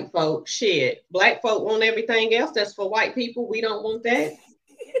for white folk, shit. Black folk want everything else that's for white people. We don't want that.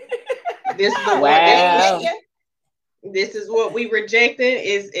 This is the one. This is what we rejected.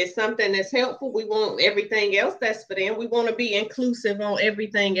 Is something that's helpful. We want everything else that's for them. We want to be inclusive on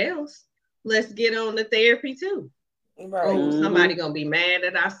everything else. Let's get on the therapy too. Right. Oh, somebody gonna be mad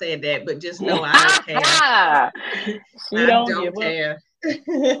that I said that, but just know I don't care. I don't care.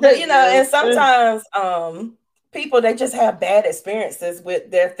 But and sometimes people, they just have bad experiences with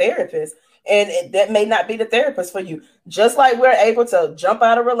their therapist, and that may not be the therapist for you. Just like we're able to jump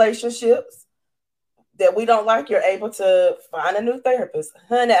out of relationships that we don't like, you're able to find a new therapist.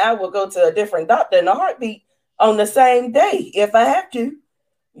 Honey, I will go to a different doctor in a heartbeat on the same day if I have to.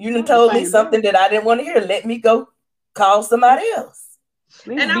 You done told me something that I didn't want to hear. Let me go call somebody else.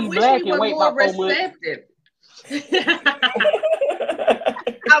 And I wish we were more receptive.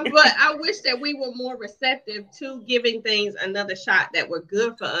 But I wish that we were more receptive to giving things another shot that were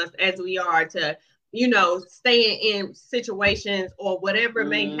good for us, as we are to, staying in situations or whatever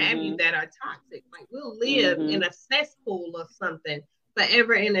may have you that are toxic. Like we'll live in a cesspool of something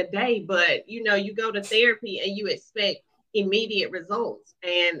forever in a day, but you go to therapy and you expect immediate results.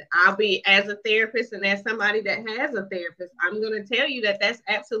 And I'll be, as a therapist and as somebody that has a therapist, I'm going to tell you that that's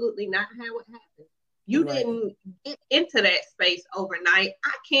absolutely not how it happens. You didn't get into that space overnight.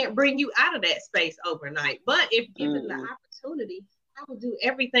 I can't bring you out of that space overnight. But if given the opportunity, I will do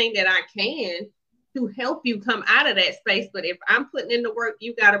everything that I can to help you come out of that space. But if I'm putting in the work,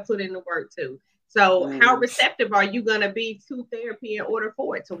 you got to put in the work too. So how receptive are you going to be to therapy in order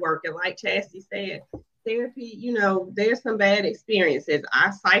for it to work? And like Chastity said, therapy, there's some bad experiences.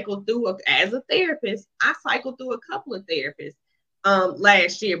 I cycled through, as a therapist, I cycled through a couple of therapists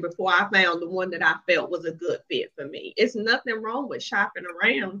last year before I found the one that I felt was a good fit for me. It's nothing wrong with shopping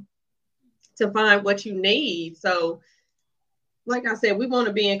around to find what you need. So, like I said, we want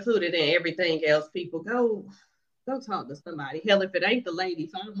to be included in everything else. People, go talk to somebody. Hell, if it ain't the lady,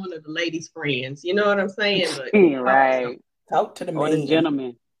 find one of the ladies' friends. You know what I'm saying? But right. Talk to the man. Or the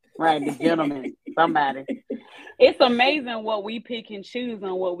gentleman. Right, the gentleman. Somebody. It's amazing what we pick and choose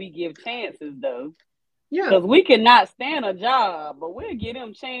on what we give chances, though. Yeah. Because we cannot stand a job, but we'll give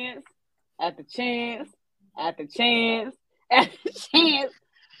them chance after chance after chance after chance.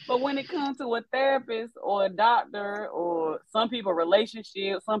 But when it comes to a therapist or a doctor or some people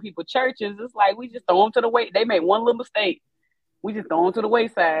relationships, some people churches, it's like we just throw them to the way. They made one little mistake. We just throw them to the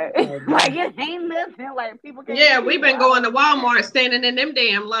wayside. Like it ain't nothing. Like people can't. Yeah, we've been going to Walmart standing in them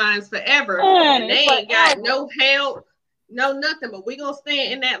damn lines forever. And they ain't got no help. No, nothing, but we gonna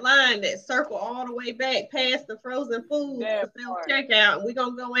stand in that line that circle all the way back past the frozen food to self-checkout, and we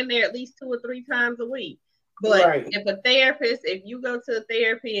gonna go in there at least 2 or 3 times a week. But if a therapist, if you go to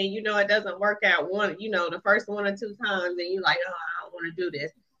therapy and you know it doesn't work out the first 1 or 2 times, and you're like, oh, I don't want to do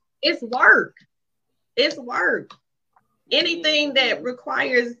this. It's work. It's work. Anything that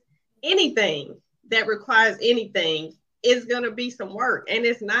requires anything is going to be some work. And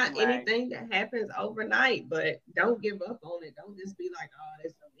it's not anything that happens overnight, but don't give up on it. Don't just be like, oh,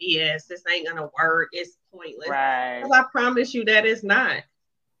 it's some BS. This ain't going to work. It's pointless. Because I promise you that it's not.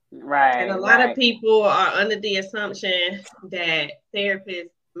 Right. And a lot of people are under the assumption that therapists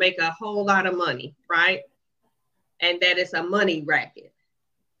make a whole lot of money, right? And that it's a money racket.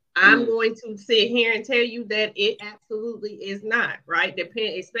 I'm going to sit here and tell you that it absolutely is not, right?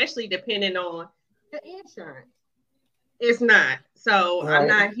 Especially depending on the insurance. It's not. So I'm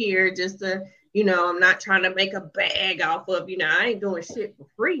not here just to, I'm not trying to make a bag off of, I ain't doing shit for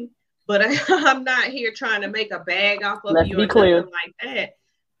free, but I'm not here trying to make a bag off of you or nothing like that.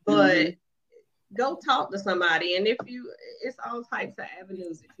 But go talk to somebody. And it's all types of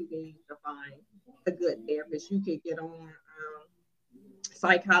avenues that you can use to find a good therapist. You could get on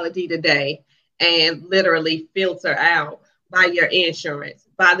Psychology Today and literally filter out by your insurance,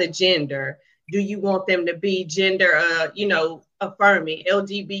 by the gender. Do you want them to be gender, affirming,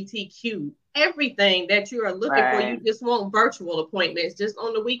 LGBTQ? Everything that you are looking for, you just want virtual appointments. Just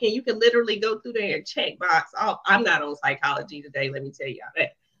on the weekend, you can literally go through there and check box. Oh, I'm not on Psychology Today. Let me tell y'all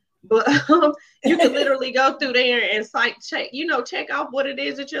that. But you can literally go through there and check off what it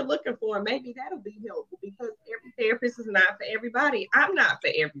is that you're looking for. Maybe that'll be helpful because every therapist is not for everybody. I'm not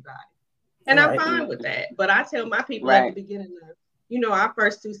for everybody. And I'm fine with that. But I tell my people at the beginning of, our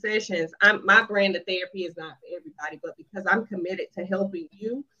first 2 sessions, my brand of therapy is not for everybody, but because I'm committed to helping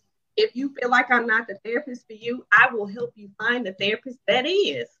you, if you feel like I'm not the therapist for you, I will help you find the therapist that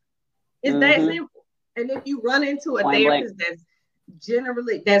is. It's that simple. And if you run into a therapist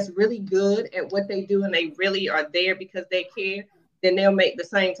that's really good at what they do and they really are there because they care, then they'll make the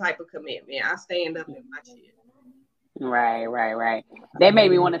same type of commitment. I stand up in my shit. Right. That made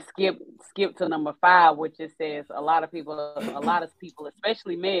me want to skip to number 5, which it says a lot of people,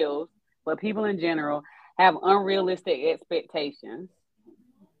 especially males, but people in general, have unrealistic expectations.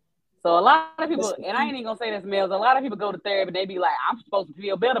 So a lot of people, and I ain't even gonna say this males, a lot of people go to therapy and they be like, I'm supposed to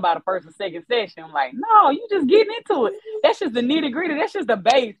feel better about the first or second session. I'm like, no, you just getting into it. That's just the nitty gritty. That's just the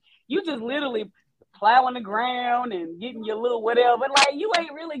base. You just literally plowing the ground and getting your little whatever. But like, you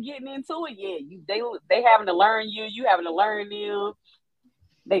ain't really getting into it yet. They having to learn you having to learn them.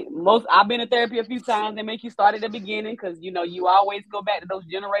 I've been in therapy a few times. They make you start at the beginning because you always go back to those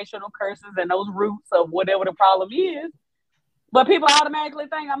generational curses and those roots of whatever the problem is. But people automatically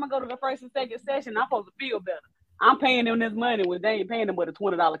think I'm gonna go to the first and second session. I'm supposed to feel better. I'm paying them this money when they ain't paying them with a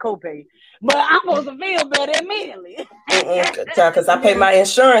 $20 copay. But I'm supposed to feel better immediately. Because I pay my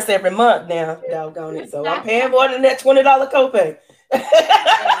insurance every month now, doggone it. So I'm paying more than that $20 copay.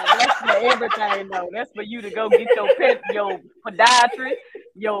 That's for everything, though. That's for you to go get your podiatrist,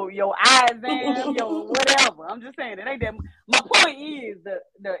 your eye exam, your whatever. I'm just saying it ain't that. My point is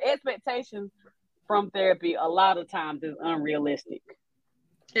the expectations from therapy a lot of times is unrealistic.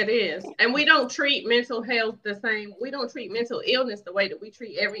 It is. And we don't treat mental health the same. We don't treat mental illness the way that we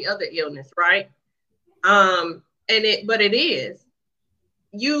treat every other illness, right? But it is.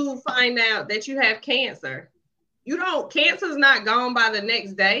 You find out that you have cancer. Cancer's not gone by the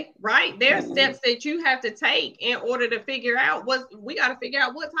next day, right? There are steps that you have to take in order to figure out we got to figure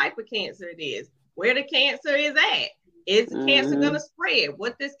out what type of cancer it is, where the cancer is at. Is the cancer going to spread?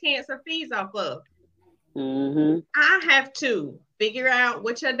 What this cancer feeds off of? I have to figure out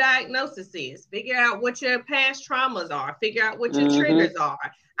what your diagnosis is, figure out what your past traumas are, figure out what your triggers are.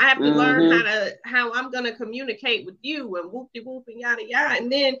 I have to learn how I'm going to communicate with you and whoop-de-whoop and yada yada.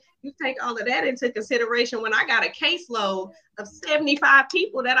 And then you take all of that into consideration when I got a caseload of 75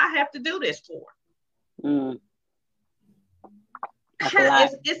 people that I have to do this for.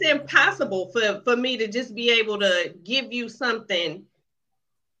 It's impossible for me to just be able to give you something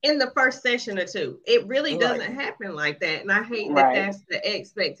in the first session or 2. It really doesn't happen like that. And I hate that that's the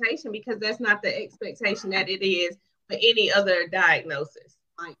expectation, because that's not the expectation that it is for any other diagnosis.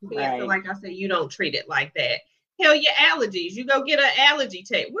 Like cancer, like I said, you don't treat it like that. Hell, your allergies, you go get an allergy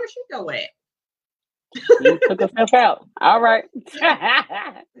test. Where should you go at? You took yourself out. All right.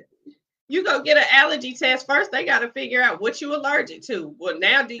 You go get an allergy test first. They got to figure out what you're allergic to. Well,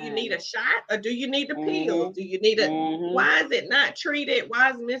 now, do you need a shot or do you need a pill? Do you need why is it not treated?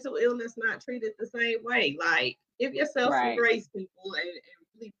 Why is mental illness not treated the same way? Like, give yourself some grace, people, and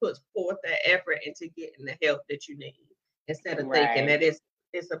really put forth that effort into getting the help that you need instead of thinking that it's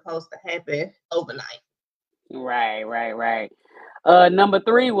supposed to happen overnight. Right. Number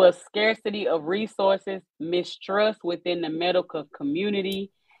 3 was scarcity of resources, mistrust within the medical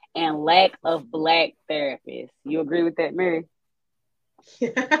community, and lack of Black therapists. You agree with that, Mary?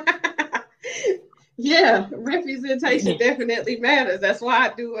 Yeah, representation definitely matters. That's why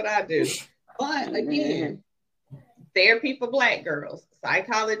I do what I do. But again, therapy for Black girls,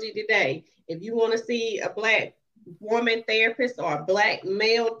 Psychology Today. If you want to see a Black woman therapist or a Black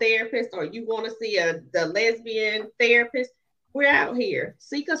male therapist, or you want to see the lesbian therapist, we're out here.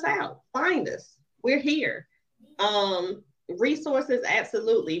 Seek us out. Find us. We're here. Resources,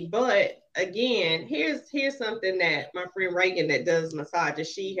 absolutely. But again, here's something that my friend Reagan that does massages,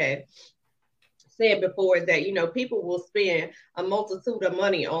 she had said before, that, you know, people will spend a multitude of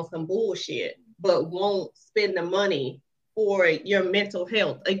money on some bullshit, but won't spend the money for your mental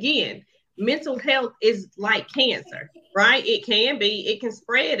health. Again, mental health is like cancer, right? It can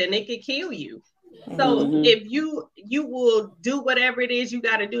spread and it can kill you. So if you will do whatever it is you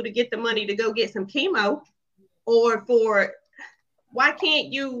got to do to get the money to go get some chemo, or why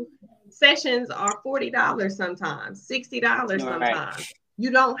can't you, sessions are $40 sometimes, $60 sometimes. Right.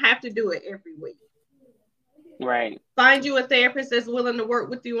 You don't have to do it every week. Right. Find you a therapist that's willing to work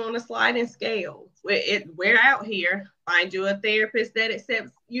with you on a sliding scale. We're out here. Find you a therapist that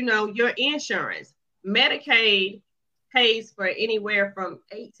accepts, you know, your insurance. Medicaid pays for anywhere from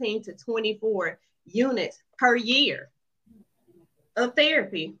 18 to 24 units per year of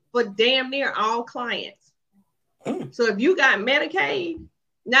therapy for damn near all clients. So if you got Medicaid,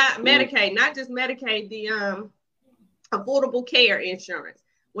 not just Medicaid, the Affordable Care Insurance,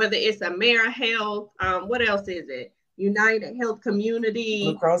 whether it's AmeriHealth, what else is it? United Health Community,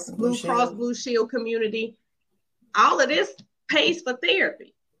 Blue Cross Blue Shield Community. All of this pays for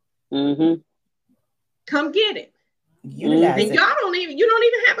therapy. Come get it. And you don't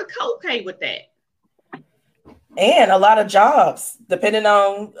even have a copay with that. And a lot of jobs, depending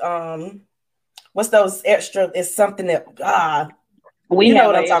on what's those extra, is something that we have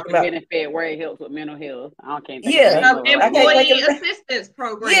what I'm talking about. Benefit where it helps with mental health. I can't think of it. Employee assistance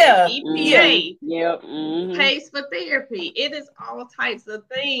program, EPA, pays for therapy. It is all types of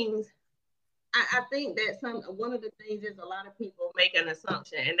things. I think that one of the things is a lot of people make an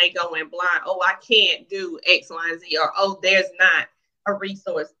assumption and they go in blind. Oh, I can't do X, Y, and Z, or oh, there's not a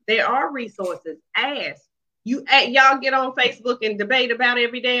resource. There are resources. Ask. Y'all get on Facebook and debate about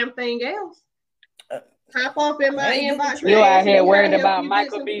every damn thing else. Hop off in my inbox. You out here worried about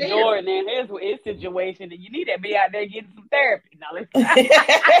Michael B. Jordan and his situation, and you need to be out there getting some therapy. Now let's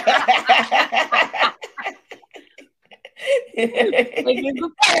get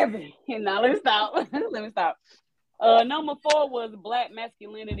some therapy. Now let's stop. Let me stop. Number 4 was Black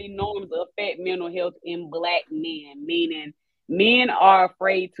masculinity norms affect mental health in Black men, meaning men are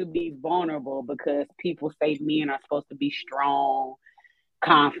afraid to be vulnerable because people say men are supposed to be strong,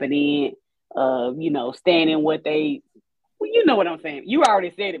 confident, stand in what they, you know what I'm saying. You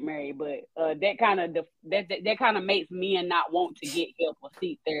already said it, Mary, but that kind of makes men not want to get help or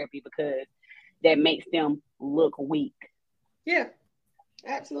seek therapy because that makes them look weak. Yeah,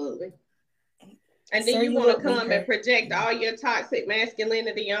 absolutely. And then you want to come and project all your toxic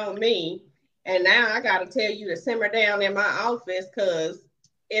masculinity on me. And now I got to tell you to simmer down in my office because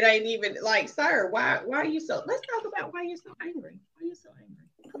it ain't even like, sir, why are you so, let's talk about why you're so angry. Why are you so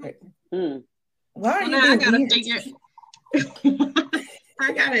angry? Why are you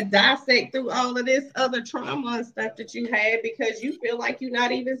I gotta dissect through all of this other trauma and stuff that you had because you feel like you're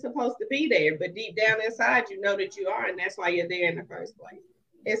not even supposed to be there, but deep down inside you know that you are, and that's why you're there in the first place.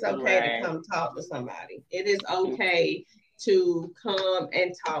 It's okay to come talk to somebody. It is okay to come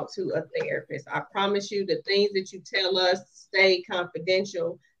and talk to a therapist. I promise you, the things that you tell us stay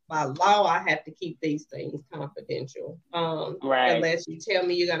confidential. By law, I have to keep these things confidential. Unless you tell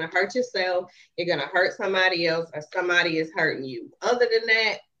me you're going to hurt yourself, you're going to hurt somebody else, or somebody is hurting you. Other than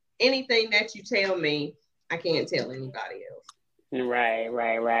that, anything that you tell me, I can't tell anybody else.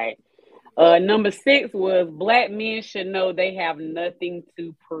 Right. Number 6 was Black men should know they have nothing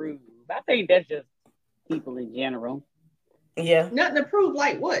to prove. I think that's just people in general. Yeah. Nothing to prove,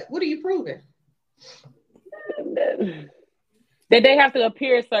 like what? What are you proving? That they have to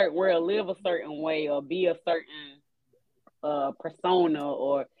appear a certain way, or live a certain way, or be a certain persona,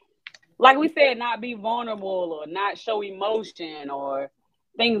 or like we said, not be vulnerable, or not show emotion, or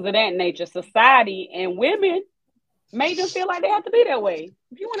things of that nature. Society and women make them feel like they have to be that way.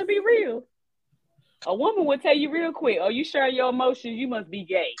 If you want to be real, a woman will tell you real quick, "Oh, you share your emotions, you must be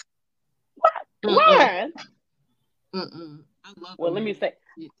gay." What? Why? Well, let me say,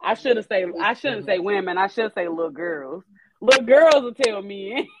 I shouldn't say women. I should say little girls. Little girls will tell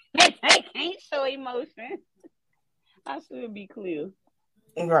me they can't show emotion. I should be clear.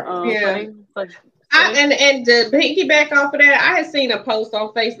 Right. Yeah. And to piggyback off of that, I had seen a post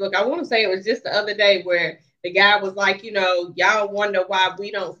on Facebook. I want to say it was just the other day where the guy was like, y'all wonder why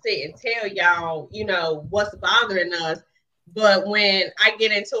we don't sit and tell y'all, what's bothering us. But when I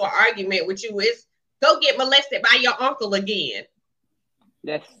get into an argument with you, it's go get molested by your uncle again.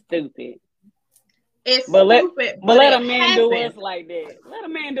 That's stupid. It's stupid. But let a man do us like that. Let a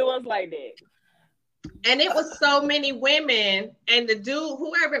man do us like that. And it was so many women, and the dude,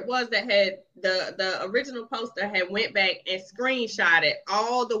 whoever it was that had the original poster, had went back and screenshotted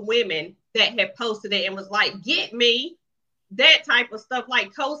all the women that had posted it and was like, get me, that type of stuff,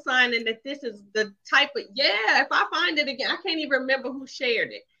 like co-signing that this is the type of, if I find it again, I can't even remember who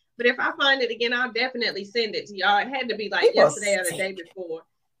shared it, but if I find it again, I'll definitely send it to y'all. It had to be like yesterday or the day before.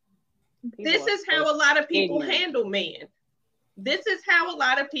 This is how a lot of people handle men. This is how a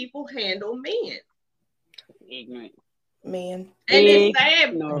lot of people handle men. Ignorant. Man. And it's sad.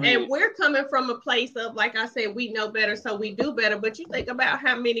 And we're coming from a place of, like I said, we know better, so we do better. But you think about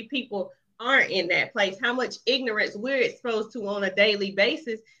how many people aren't in that place, how much ignorance we're exposed to on a daily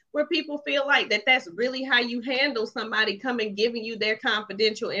basis, where people feel like that's really how you handle somebody coming giving you their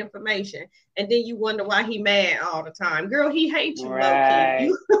confidential information. And then you wonder why he mad all the time. Girl, he hates you,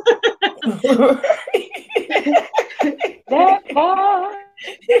 right. low-key. That part.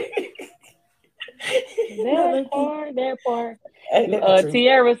 That part.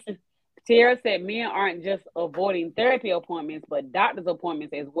 Tierra said men aren't just avoiding therapy appointments, but doctor's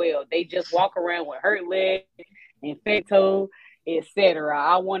appointments as well. They just walk around with hurt legs, infecto, etc.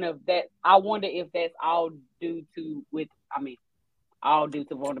 I wonder if that's all due to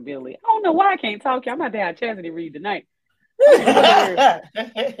vulnerability. I don't know why I can't talk. I'm about to have Chastity read tonight. I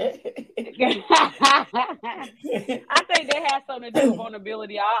think that has something to do with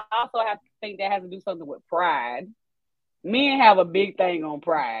vulnerability. I also think that has to do something with pride. Men have a big thing on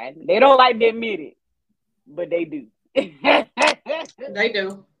pride. They don't like to admit it, but they do. They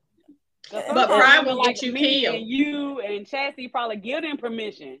do. But pride will get you killed. And you and Chastity probably give them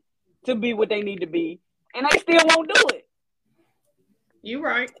permission to be what they need to be, and they still won't do it. You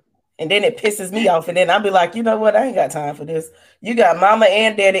right. And then it pisses me off. And then I'll be like, you know what? I ain't got time for this. You got mama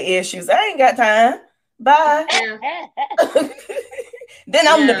and daddy issues. I ain't got time. Bye. Yeah. Then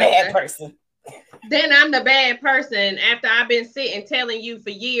I'm the bad person. Then I'm the bad person after I've been sitting telling you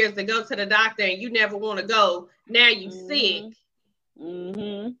for years to go to the doctor and you never want to go. Now you sick.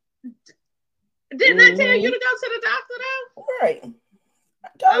 Mm-hmm. Didn't I tell you to go to the doctor though? Right. I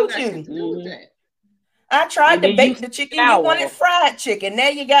told you. I tried to bake the chicken. You wanted fried chicken. Now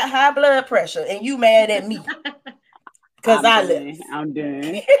you got high blood pressure and you mad at me. Because I left. I'm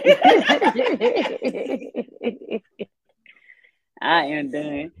done. I am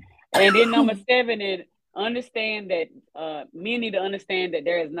done. And then number 7 is understand that men need to understand that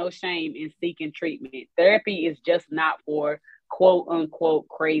there is no shame in seeking treatment. Therapy is just not for quote unquote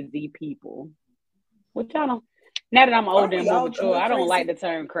crazy people. Which I don't. Now that I'm older and more mature, I don't like the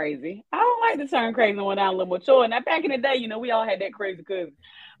term crazy. I don't like the term crazy when I'm a little mature. Now, back in the day, we all had that crazy cousin.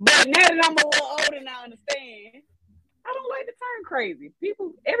 But now that I'm a little older and I understand, I don't like the term crazy.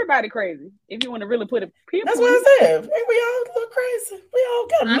 Everybody crazy. If you want to really put it, that's what I said. We all look crazy. We all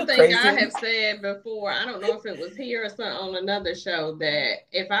got to look crazy. I have said before, I don't know if it was here or something on another show, that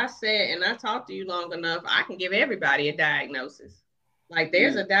if I said and I talked to you long enough, I can give everybody a diagnosis. Like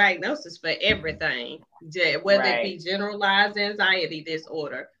there's a diagnosis for everything, whether it be generalized anxiety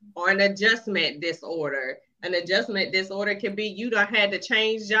disorder or an adjustment disorder. An adjustment disorder can be you done had to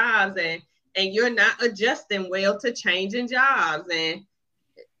change jobs and you're not adjusting well to changing jobs. And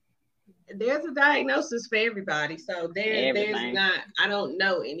there's a diagnosis for everybody. So there's not, I don't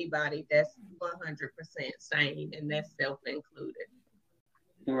know anybody that's 100% sane, and that's self-included.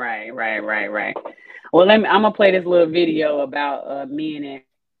 Right. Well, I'm gonna play this little video about men and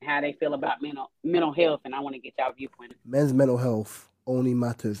how they feel about mental health, and I want to get y'all viewpoint. Men's mental health only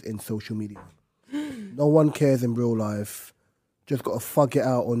matters in social media. No one cares in real life. Just gotta fuck it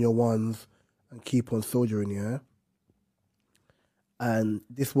out on your ones and keep on soldiering, yeah. And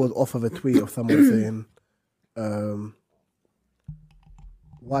this was off of a tweet of someone saying,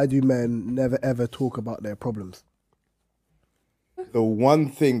 "Why do men never ever talk about their problems?" The one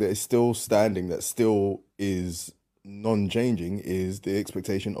thing that is still standing, that still is non-changing, is the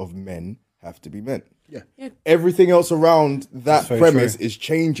expectation of men have to be men. Yeah. Everything else around that premise is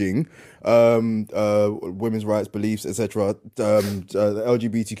changing. Women's rights, beliefs, etc. The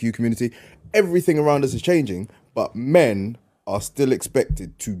LGBTQ community, everything around us is changing, but men are still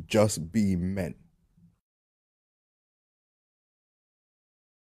expected to just be men.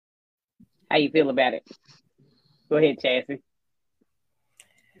 How you feel about it? Go ahead, Chassie.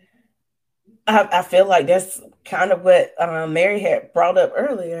 I feel like that's kind of what Mary had brought up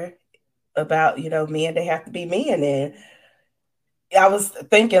earlier about, men, they have to be men. And I was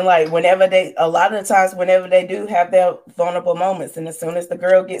thinking, like, a lot of the times, whenever they do have their vulnerable moments, and as soon as the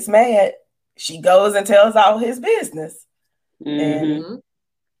girl gets mad, she goes and tells all his business. And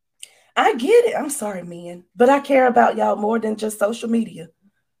I get it. I'm sorry, men, but I care about y'all more than just social media.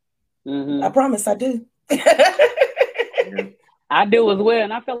 I promise I do. I do as well,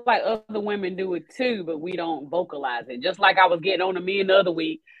 and I feel like other women do it too, but we don't vocalize it. Just like I was getting on to me the other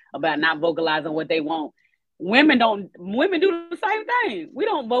week about not vocalizing what they want. Women do the same thing. We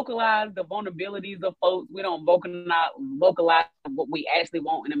don't vocalize the vulnerabilities of folks. We don't vocalize what we actually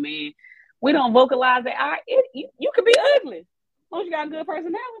want in a man. We don't vocalize that you could be ugly. As long as you got a good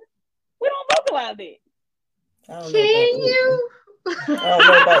personality. We don't vocalize it. I don't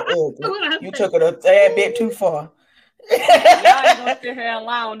know about ugly. You took it a tad bit too far. Y'all ain't gonna sit here and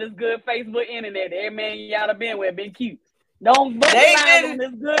lie on this good Facebook internet. Every man y'all have been with been cute. Don't vocalize on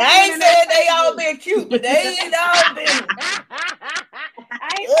this good. I ain't said they all been cute, but they ain't all been. I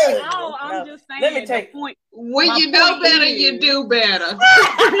ain't saying all. I'm just saying. Let me take point. When you know better, you do better.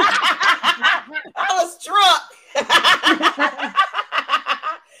 I was drunk.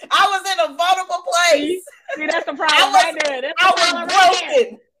 I was in a vulnerable place. See, that's the problem right there. That's I was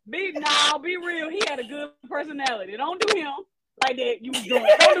broken. Be real. He had a good personality. Don't do him like that. You was doing.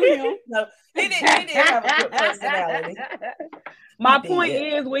 Don't do him. No, he didn't have a good personality. My point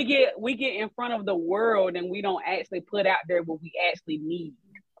is, we get in front of the world and we don't actually put out there what we actually need.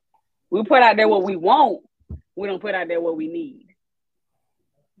 We put out there what we want. We don't put out there what we need.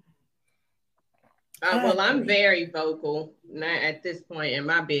 Well, I'm very vocal. Not at this point in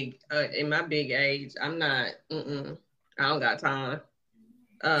my big age. I'm not. I don't got time.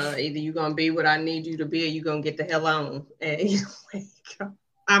 Either you're gonna be what I need you to be, or you're gonna get the hell on. And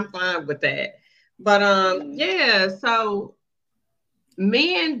I'm fine with that. But yeah. So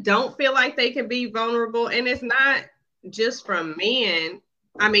men don't feel like they can be vulnerable, and it's not just from men.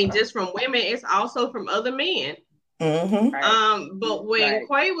 I mean, just from women. It's also from other men. But when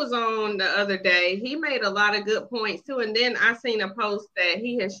Quay was on the other day, he made a lot of good points too. And then I seen a post that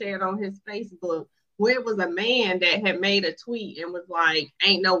he had shared on his Facebook where it was a man that had made a tweet and was like,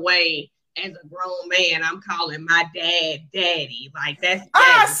 ain't no way as a grown man I'm calling my dad daddy. Like, that's daddy.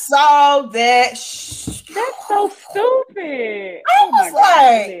 I saw that. That's so stupid. I was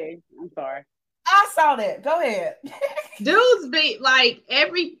like, I'm sorry. I saw that. Go ahead. Dudes be like,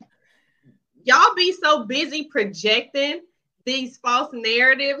 y'all be so busy projecting these false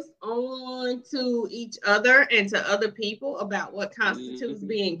narratives onto each other and to other people about what constitutes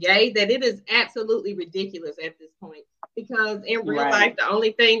being gay that it is absolutely ridiculous at this point. Because in real life, the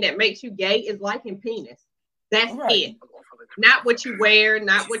only thing that makes you gay is liking penis. That's it. Not what you wear,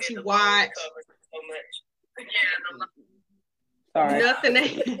 not what you watch. Sorry.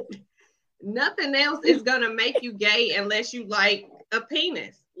 Nothing else is gonna make you gay unless you like a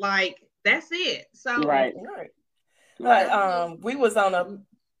penis. Like, that's it. So we was on a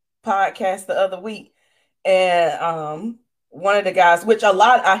podcast the other week, and one of the guys, which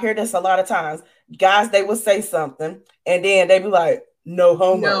I hear this a lot of times, guys, they will say something and then they be like, no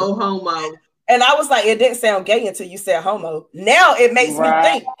homo. No homo. And I was like, it didn't sound gay until you said homo. Now it makes me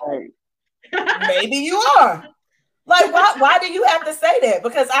think maybe you are. Like, why do you have to say that?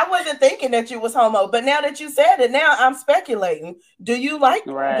 Because I wasn't thinking that you was homo, but now that you said it, now I'm speculating. Do you like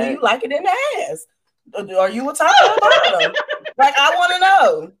it in the ass? Are you a top or bottom? Like, I want to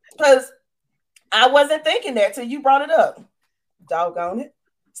know, because I wasn't thinking that till you brought it up. Doggone it!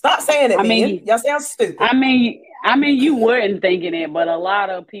 Stop saying it, man. Y'all sound stupid. I mean, you weren't thinking it, but a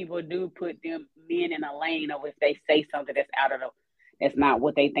lot of people do put them men in a lane of if they say something that's not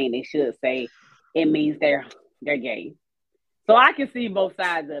what they think they should say, it means they're gay. So I can see both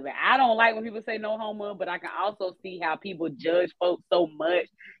sides of it. I don't like when people say no homo, but I can also see how people judge folks so much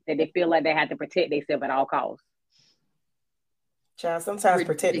that they feel like they have to protect themselves at all costs. Child, sometimes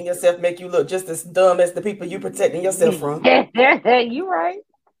protecting yourself make you look just as dumb as the people you protecting yourself from. You right.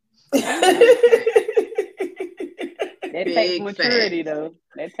 That takes maturity, though.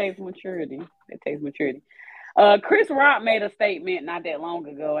 That takes maturity. Chris Rock made a statement not that long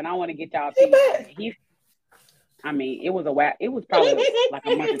ago, and I want to get y'all opinion. It was probably like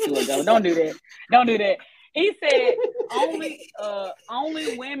a month or two ago. Don't do that. He said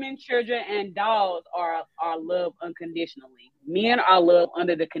only women, children, and dogs are loved unconditionally. Men are loved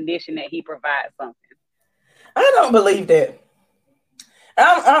under the condition that he provides something. I don't believe that.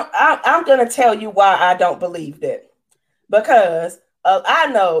 I'm gonna tell you why I don't believe that. Because I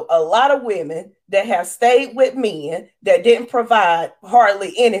know a lot of women that have stayed with men that didn't provide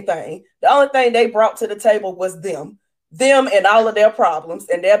hardly anything. The only thing they brought to the table was them and all of their problems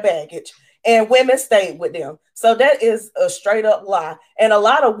and their baggage. And women stayed with them. So that is a straight up lie. And a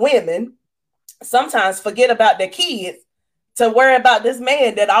lot of women sometimes forget about their kids to worry about this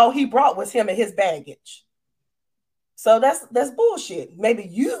man that all he brought was him and his baggage. So that's bullshit. Maybe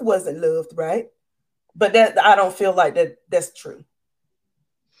you wasn't loved, right? But that I don't feel like that's true.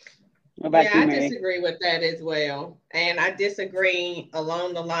 I disagree with that as well. And I disagree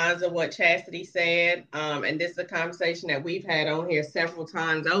along the lines of what Chastity said. And this is a conversation that we've had on here several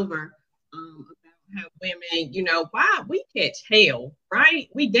times over about how women, you know, why we catch hell, right?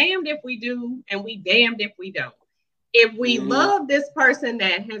 We damned if we do, and we damned if we don't. If we love this person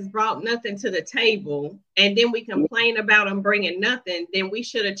that has brought nothing to the table, and then we complain about them bringing nothing, then we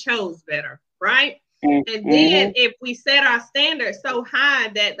should have chose better, right? And then if we set our standards so high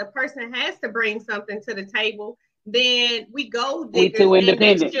that the person has to bring something to the table, then we go too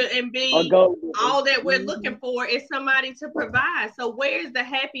independent and be all that we're looking for is somebody to provide. So where's the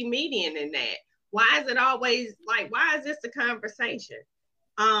happy median in that? Why is it always like, why is this the conversation?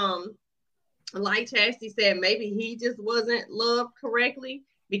 Like Chastity said, maybe he just wasn't loved correctly,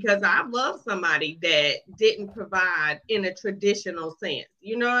 because I've loved somebody that didn't provide in a traditional sense.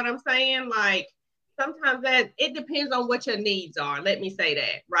 You know what I'm saying? Like, sometimes that it depends on what your needs are. Let me say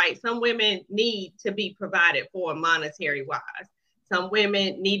that, right? Some women need to be provided for monetary wise. Some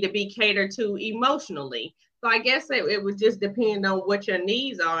women need to be catered to emotionally. So I guess it would just depend on what your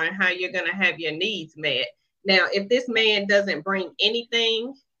needs are and how you're going to have your needs met. Now, if this man doesn't bring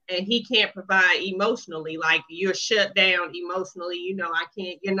anything and he can't provide emotionally, like you're shut down emotionally, you know,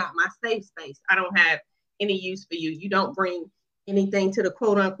 you're not my safe space. I don't have any use for you. You don't bring anything to the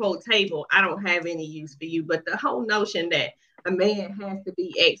quote unquote table. I don't have any use for you. But the whole notion that a man has to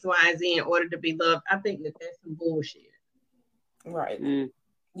be X, Y, Z in order to be loved, I think that's some bullshit. Right. You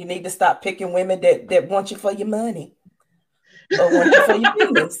need to stop picking women that want you for your money or want you for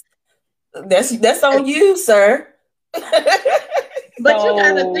your business. That's on you, sir. But you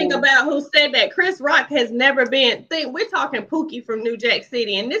got to think about who said that. Chris Rock has never been. We're talking Pookie from New Jack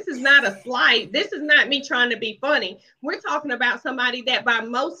City, and this is not a slight. This is not me trying to be funny. We're talking about somebody that, by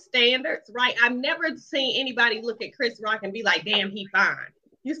most standards, right? I've never seen anybody look at Chris Rock and be like, "Damn, he fine."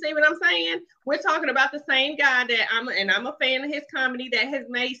 You see what I'm saying? We're talking about the same guy that I'm a fan of his comedy, that has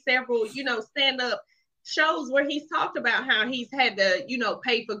made several, you know, stand-up shows where he's talked about how he's had to, you know,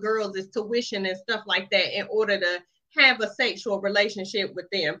 pay for girls' tuition and stuff like that in order to have a sexual relationship with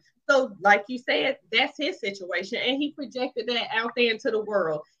them. So like you said, that's his situation, and he projected that out there into the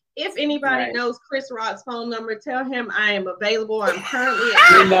world. If anybody knows Chris Rock's phone number, tell him I am available. I'm currently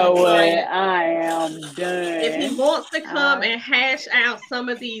you know what? I am done. If he wants to come and hash out some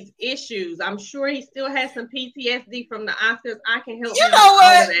of these issues, I'm sure he still has some PTSD from the Oscars. I can help him. You know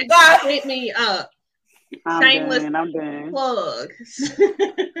what? God, hit me up. Shameless I'm done. Plug.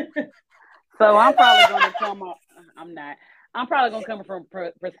 So I'm probably going to come up. I'm probably going to come from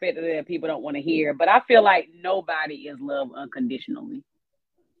perspective that people don't want to hear, but I feel like nobody is loved unconditionally.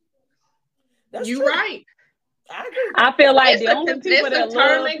 That's you true. Right. I feel like the only people that love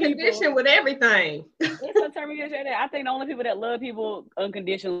term and condition with everything. It's a term and condition. I think the only people that love people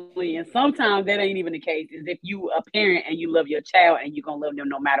unconditionally, and sometimes that ain't even the case, is if you a parent and you love your child and you're gonna love them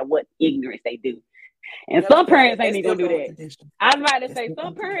no matter what ignorance they do. And some parents ain't even gonna do that. I was about to say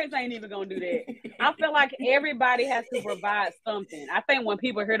some parents ain't even gonna do that. I feel like everybody has to provide something. I think when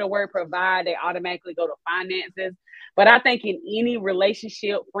people hear the word provide, they automatically go to finances. But I think in any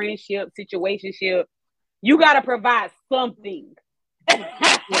relationship, friendship, situationship, you gotta provide something. So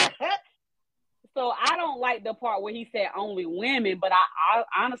I don't like the part where he said only women, but I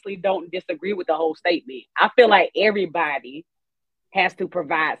honestly don't disagree with the whole statement. I feel like everybody has to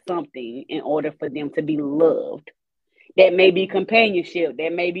provide something in order for them to be loved. That may be companionship,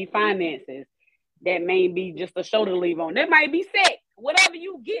 that may be finances, that may be just a shoulder to leave on. That might be sex. Whatever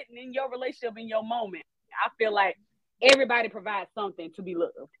you getting in your relationship in your moment, I feel like everybody provides something to be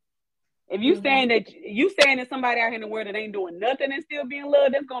loved. If you saying that somebody out here in the world that ain't doing nothing and still being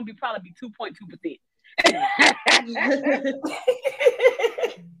loved, that's gonna probably be 2.2%.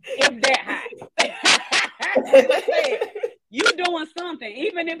 If that high. You doing something,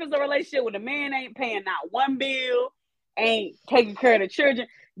 even if it's a relationship where the man ain't paying not one bill, ain't taking care of the children,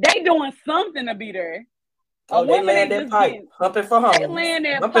 they doing something to be there. Oh, they land that pipe, humping for home. They land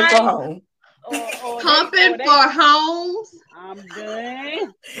that humping pipe. For home. Humping for homes. I'm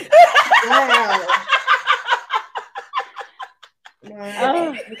done.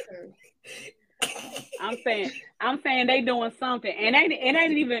 Wow. I'm saying, I'm saying they doing something, and it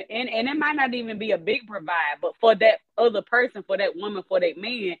ain't even, and it might not even be a big provide, but for that other person, for that woman, for that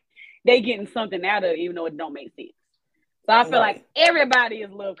man, they getting something out of it, even though it don't make sense. So I feel like everybody is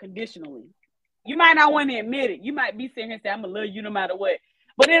loved conditionally. You might not want to admit it. You might be sitting here saying, "I'm gonna love you no matter what,"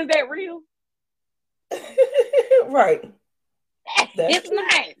 but is that real? Right. It's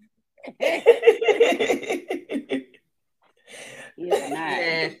not. It's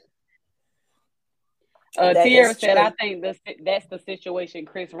not. Tierra said, "I think that's the situation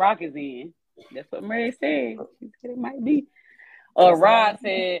Chris Rock is in." That's what Mary said. She said it might be. Rod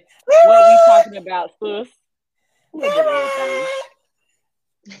said, "What we talking about, sis? We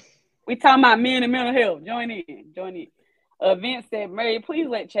talking about men and mental health. Join in. Vince said, Mary, please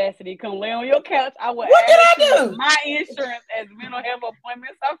let Chastity come lay on your couch. I will what did I do? My insurance as mental health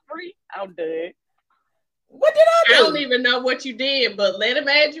appointments are free." I'm done. What did I do? I don't even know what you did, but let him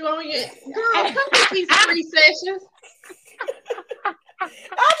add you on your girl. Come with these free sessions.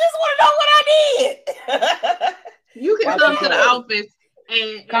 I just want to know what I did. You can come to the office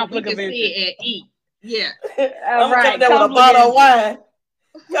and we can sit and eat. Yeah. I'm coming there with a bottle of wine.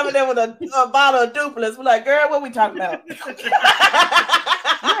 Coming there with a bottle of Duplex. We're like, girl, what we talking about?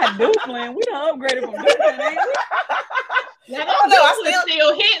 Not Duplex. We done upgraded from Duplex, ain't we? Now, I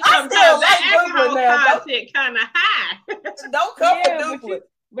still hit sometimes. That alcohol content kind of high. Don't come for Duplex.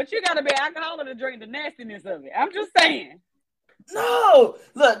 But you got to be alcoholic to drink the nastiness of it. I'm just saying. No,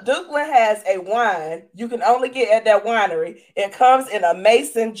 look, Duplex has a wine you can only get at that winery. It comes in a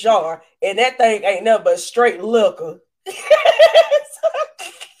mason jar, and that thing ain't nothing but straight liquor.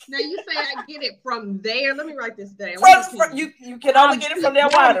 Now you say I get it from there. Let me write this down. You can only get it from their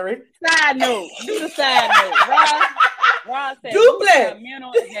winery. Side note. Do the side note. Ron said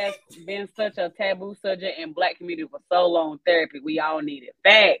mental has been such a taboo subject in Black community for so long. Therapy, we all need it.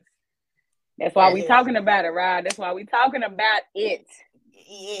 Facts. That's why we talking about it, Rod. That's why we talking about it.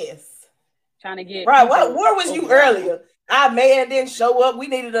 Yes. Trying to get right. Where was you earlier? Our man didn't show up. We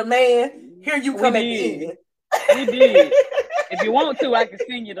needed a man. Here you come at the end. We did. If you want to, I can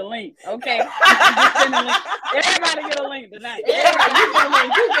send you the link. Okay. Send the link. Everybody get a link tonight.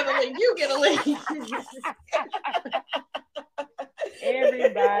 Everybody, you get a link.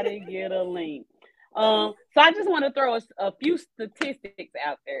 Everybody get a link. So I just want to throw a few statistics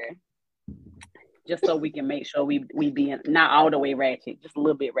out there, just so we can make sure we be not all the way ratchet, just a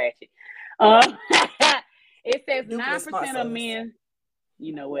little bit ratchet. It says 9% of men.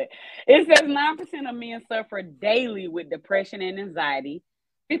 You know what? It says 9% of men suffer daily with depression and anxiety.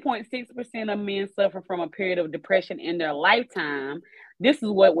 3.6% of men suffer from a period of depression in their lifetime. This is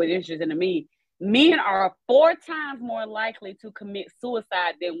what was interesting to me. Men are 4 times more likely to commit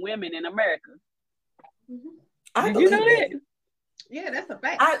suicide than women in America. Did you know that? Yeah, that's a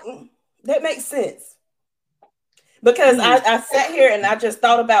fact. That makes sense. Because I sat here and I just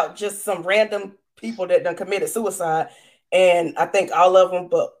thought about just some random people that done committed suicide. And I think all of them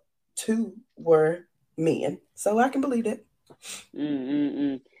but 2 were men. So I can believe that.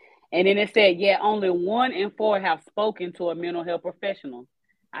 And then it said, only 1 in 4 have spoken to a mental health professional.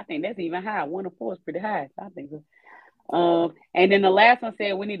 I think that's even high. 1 in 4 is pretty high. I think so. And then the last one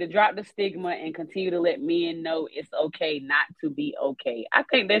said, we need to drop the stigma and continue to let men know it's okay not to be okay. I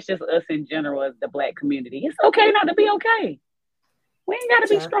think that's just us in general as the Black community. It's okay not to be okay. We ain't got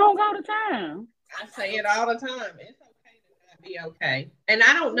to be strong all the time. I say it all the time. It's be okay. And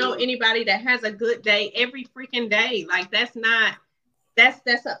I don't know anybody that has a good day every freaking day. Like that's an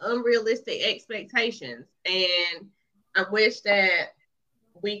unrealistic expectations. And I wish that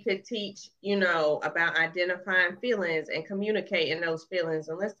we could teach, about identifying feelings and communicating those feelings.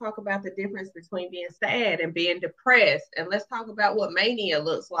 And let's talk about the difference between being sad and being depressed. And let's talk about what mania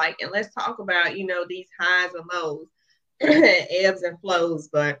looks like. And let's talk about, these highs and lows, ebbs and flows.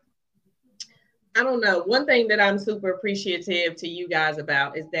 But I don't know. One thing that I'm super appreciative to you guys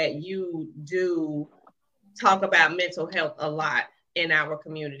about is that you do talk about mental health a lot in our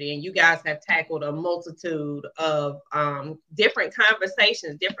community. And you guys have tackled a multitude of different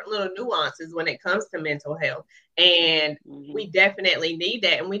conversations, different little nuances when it comes to mental health. And we definitely need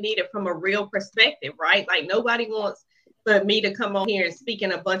that. And we need it from a real perspective, right? Like nobody wants for me to come on here and speak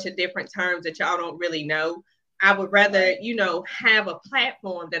in a bunch of different terms that y'all don't really know. I would rather, have a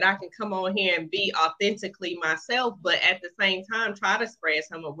platform that I can come on here and be authentically myself, but at the same time, try to spread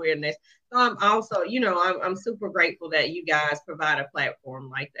some awareness. So I'm also, I'm super grateful that you guys provide a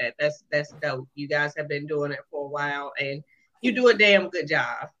platform like that. That's dope. You guys have been doing it for a while and you do a damn good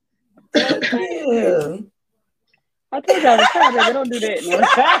job. I told y'all to cry, baby. Don't do that. No.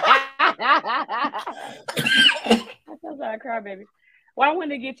 I told y'all to cry, baby. Well, I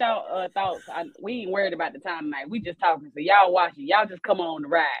wanted to get y'all thoughts. We ain't worried about the time tonight. We just talking. So y'all watching. Y'all just come on the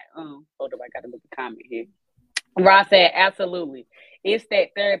ride. Hold up, I got to look at the comment here. Ross said, absolutely. It's that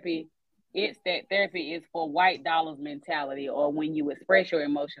therapy is for white dollars mentality, or when you express your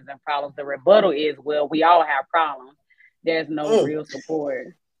emotions and problems. The rebuttal is, well, we all have problems. There's no real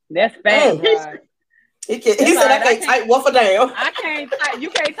support. That's fact, Rod. He said, I can't type one for damn. I can't type. You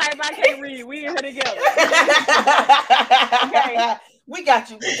can't type. I can't read. We in here together. Okay. We got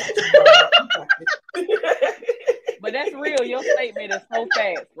you. But that's real. Your statement is so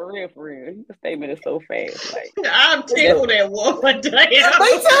fast. For real. Your statement is so fast. Like, I'm tickled at one for damn. Me too.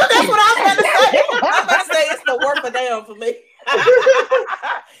 That's what I was going to say. I was about to say it's the word for damn for me.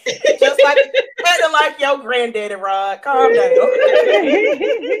 Just like your granddaddy, Rod. Calm down.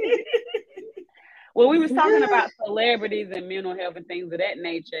 Well, we was talking about celebrities and mental health and things of that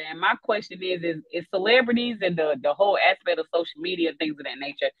nature. And my question is celebrities and the whole aspect of social media and things of that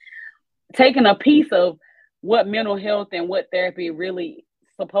nature taking a piece of what mental health and what therapy really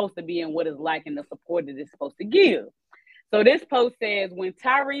supposed to be and what it's like and the support that it's supposed to give. So this post says, when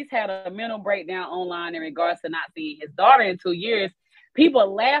Tyrese had a mental breakdown online in regards to not seeing his daughter in 2 years,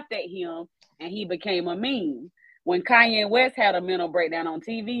 people laughed at him and he became a meme. When Kanye West had a mental breakdown on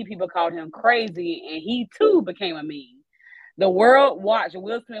TV, people called him crazy and he too became a meme. The world watched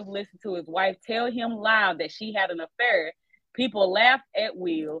Will Smith listen to his wife tell him live that she had an affair. People laughed at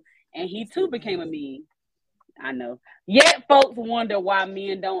Will and he too became a meme. I know. Yet folks wonder why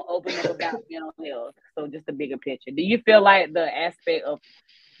men don't open up about mental health. So just a bigger picture. Do you feel like the aspect of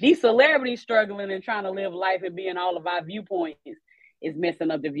these celebrities struggling and trying to live life and being all of our viewpoints is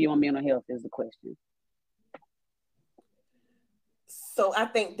messing up the view on mental health is the question? So I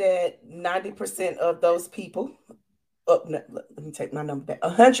think that 90% of those people, let me take my number back.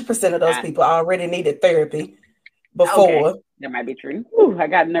 100% of those people already needed therapy before. Okay. That might be true. Ooh, I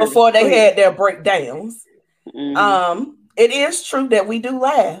got nervous. Before they had their breakdowns. Mm-hmm. It is true that we do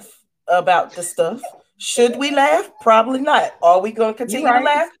laugh about the stuff. Should we laugh? Probably not. Are we going to continue to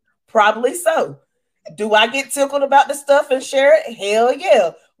laugh? Probably so. Do I get tickled about the stuff and share it? Hell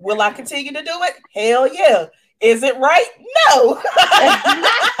yeah. Will I continue to do it? Hell yeah. Is it right? No.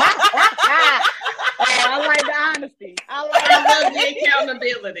 I like the honesty. I love the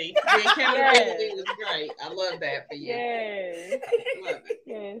accountability. The accountability is great. I love that for you. Yes. Love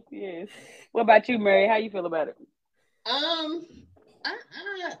it. Yes. What about you, Mary? How you feel about it?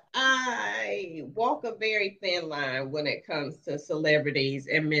 I walk a very thin line when it comes to celebrities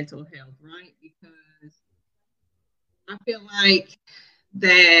and mental health, right? Because I feel like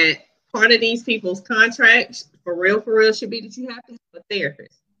that part of these people's contracts, for real, should be that you have to have a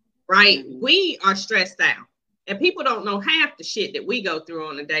therapist, right? Mm-hmm. We are stressed out, and people don't know half the shit that we go through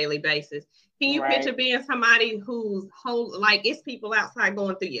on a daily basis. Can you picture being somebody who's it's people outside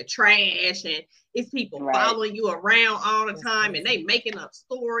going through your trash, and it's people following you around all the time, and they making up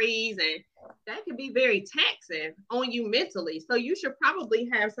stories, and that can be very taxing on you mentally. So you should probably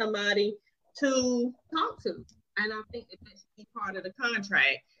have somebody to talk to, and I think that should be part of the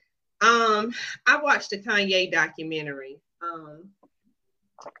contract. I watched the Kanye documentary,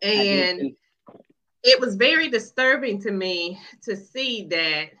 and it was very disturbing to me to see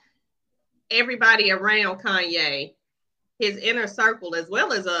that everybody around Kanye, his inner circle, as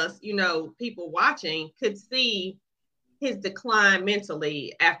well as us, people watching, could see his decline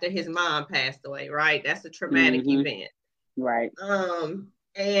mentally after his mom passed away, right? That's a traumatic event. Right.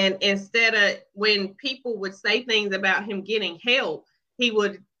 And instead of when people would say things about him getting help,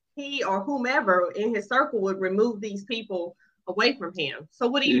 he or whomever in his circle would remove these people away from him. So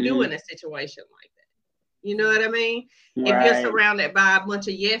what do you do in a situation like that? You know what I mean? Right. If you're surrounded by a bunch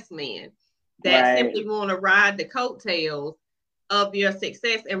of yes men that simply want to ride the coattails of your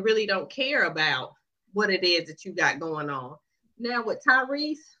success and really don't care about what it is that you got going on. Now with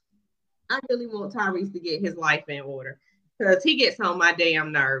Tyrese, I really want Tyrese to get his life in order, because he gets on my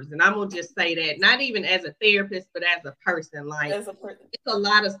damn nerves. And I'm going to just say that, not even as a therapist, but as a person. It's a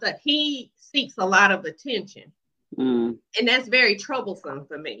lot of stuff. He seeks a lot of attention. And that's very troublesome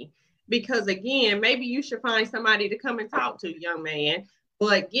for me. Because again, maybe you should find somebody to come and talk to, young man.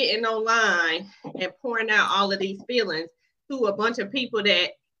 But getting online and pouring out all of these feelings to a bunch of people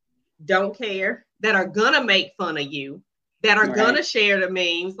that don't care, that are going to make fun of you, that are going to share the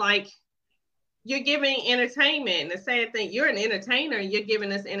memes, you're giving entertainment. And the sad thing, you're an entertainer and you're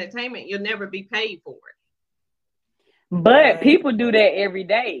giving us entertainment. You'll never be paid for it. But people do that every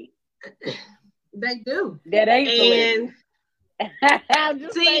day. They do. That ain't I'm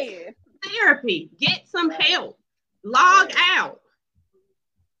just saying. Therapy. Get some help. Log out.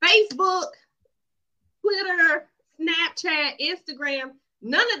 Facebook, Twitter, Snapchat, Instagram,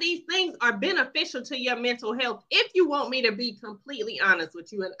 none of these things are beneficial to your mental health. If you want me to be completely honest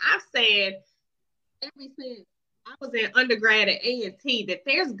with you, and I've said ever since I was in undergrad at A&T that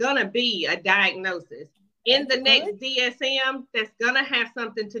there's gonna be a diagnosis in the next DSM that's gonna have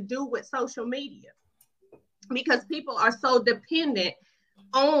something to do with social media, because people are so dependent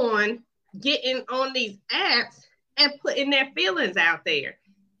on getting on these apps and putting their feelings out there.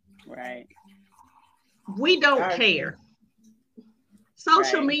 Right. We don't care.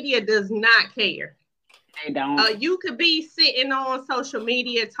 Social media does not care. They don't. You could be sitting on social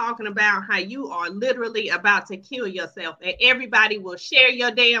media talking about how you are literally about to kill yourself, and everybody will share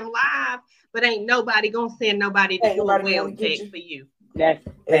your damn live, but ain't nobody gonna send nobody to do a well check for you. That's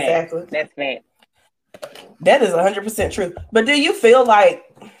exactly. That's fact. That is 100% true. But do you feel like,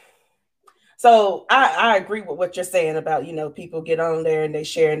 so I agree with what you're saying about, you know, people get on there and they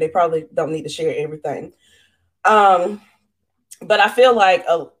share, and they probably don't need to share everything. But I feel like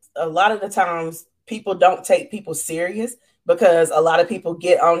a lot of the times people don't take people serious, because a lot of people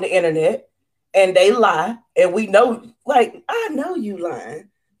get on the internet and they lie, and we know, like, I know you lying.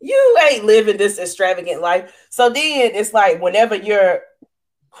 You ain't living this extravagant life. So then it's like, whenever you're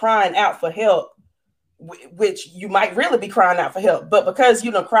crying out for help, which you might really be crying out for help, but because you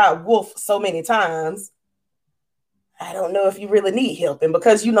done cried wolf so many times, I don't know if you really need help. And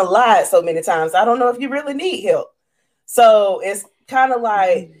because you done lied so many times, I don't know if you really need help. So it's kind of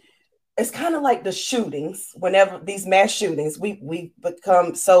like the shootings. Whenever these mass shootings, we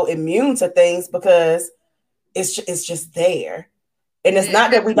become so immune to things because it's just there. And it's not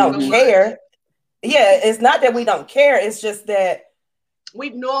that we don't care. Yeah, it's not that we don't care. It's just that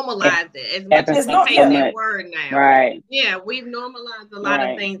we've normalized it as much as we hate that word now. Right. Yeah, we've normalized a lot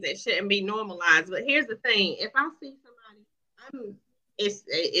of things that shouldn't be normalized. But here's the thing: if I see somebody,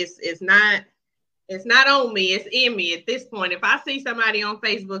 it's not on me, it's in me at this point. If I see somebody on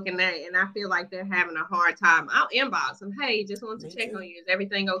Facebook and I feel like they're having a hard time, I'll inbox them. Hey, just wanted to check on you. Is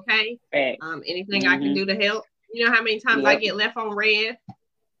everything okay? Anything I can do to help? You know how many times I get left on red?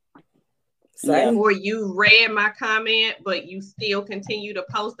 Or you read my comment, but you still continue to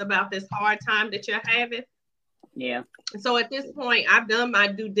post about this hard time that you're having. Yeah. So at this point, I've done my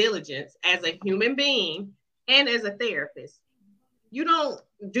due diligence as a human being and as a therapist.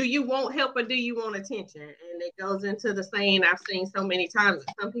 Do you want help or do you want attention? And it goes into the saying I've seen so many times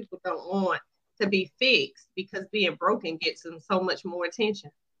that some people don't want to be fixed because being broken gets them so much more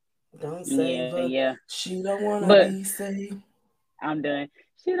attention. Don't save her. She don't want to be saved. I'm done.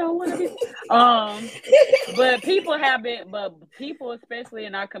 She don't want to be. But people, especially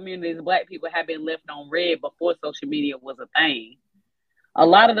in our communities, Black people, have been left on red before social media was a thing. A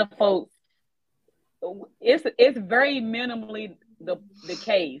lot of the folks, it's very minimally the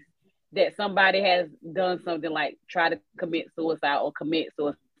case that somebody has done something like try to commit suicide or commit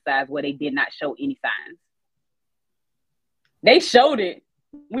suicide where they did not show any signs. They showed it,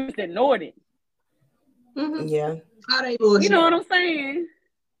 we just ignored it. Mm-hmm. Yeah. You know what I'm saying?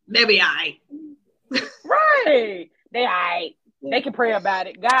 They be all right. Right. They all right. They can pray about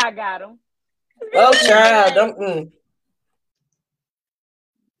it. God got them. Oh, child. Don't.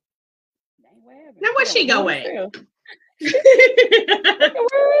 Now, where she go at?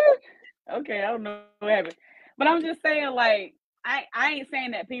 Okay, I don't know what happened. But I'm just saying, like, I ain't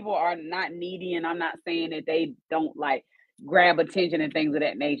saying that people are not needy, and I'm not saying that they don't, like, grab attention and things of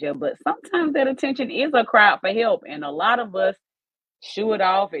that nature. But sometimes that attention is a cry for help. And a lot of us shoo it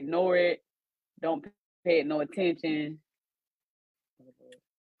off, ignore it, don't pay it no attention.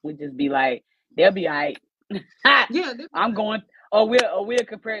 We just be like, they'll be all right. Yeah, I'm going, or we'll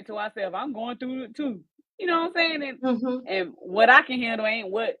compare it to ourselves. I'm going through it too. You know what I'm saying? And what I can handle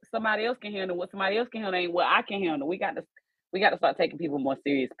ain't what somebody else can handle. What somebody else can handle ain't what I can handle. We got to start taking people more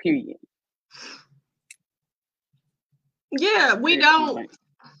serious, period. Yeah, we don't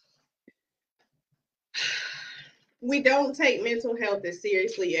take mental health as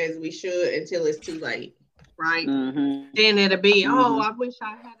seriously as we should until it's too late, right? Mm-hmm. Then it'll be, I wish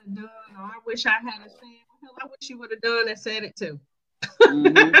I had done, or I wish I had said. Well, I wish you would have done and said it too.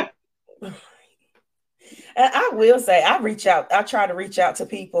 Mm-hmm. And I will say, I try to reach out to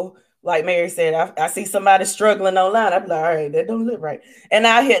people. Like Mary said, I see somebody struggling online. I'm like, all right, that don't look right. And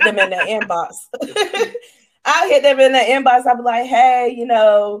I hit them in the inbox. I'll be like, hey, you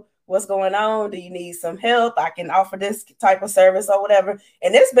know, what's going on? Do you need some help? I can offer this type of service or whatever.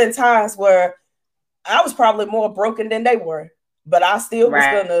 And there's been times where I was probably more broken than they were, but I still was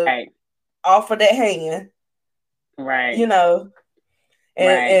going to offer that hand. Right. You know,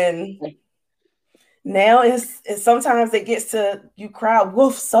 and now it's sometimes it gets to you cry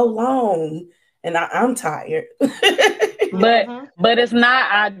wolf so long and I'm tired. But it's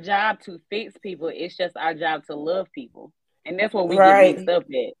not our job to fix people. It's just our job to love people, and that's what we get mixed up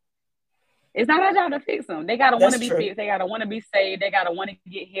at. It's not our job to fix them. They gotta want to be fixed. They gotta want to be saved. They gotta want to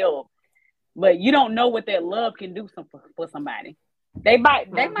get help. But you don't know what that love can do for somebody. They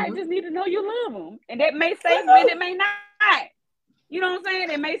might just need to know you love them, and that may save when it may not. You know what I'm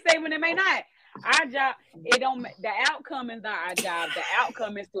saying? It may save when it may not. Our job, the outcome is not our job. The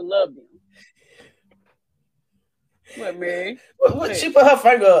outcome is to love them. What, Mary? What? She put her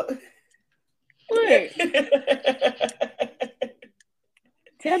finger up. What?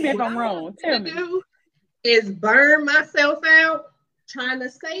 Tell me if I'm wrong. Tell me. Is burn myself out trying to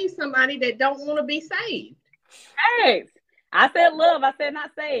save somebody that don't want to be saved. Hey, I said love. I said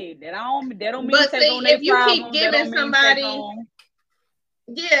not saved. That don't mean but take on their if you problems, keep giving somebody,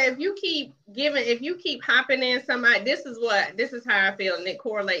 if you keep hopping in somebody, this is how I feel, and it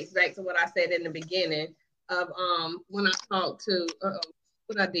correlates back to what I said in the beginning of when I talked to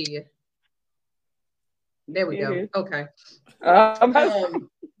what I did. There we go. Okay.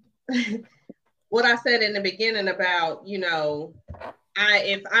 What I said in the beginning about,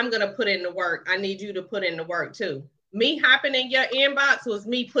 if I'm going to put in the work, I need you to put in the work too. Me hopping in your inbox was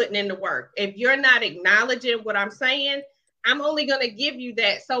me putting in the work. If you're not acknowledging what I'm saying, I'm only going to give you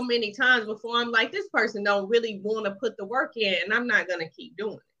that so many times before I'm like, this person don't really want to put the work in, and I'm not going to keep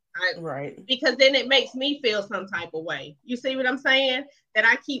doing it. Right. Because then it makes me feel some type of way. You see what I'm saying? That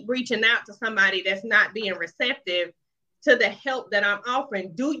I keep reaching out to somebody that's not being receptive to the help that I'm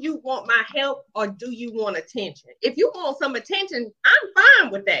offering. Do you want my help or do you want attention? If you want some attention, I'm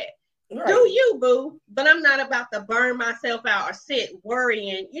fine with that. Right. Do you, boo? But I'm not about to burn myself out or sit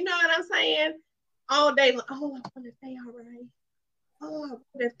worrying. You know what I'm saying? All day. Oh, I wonder if they all right. Oh, I wonder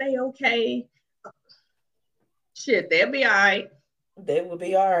if they okay. Shit, they'll be all right. They will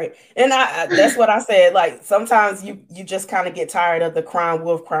be all right. And I that's what I said. Like, sometimes you just kind of get tired of the crying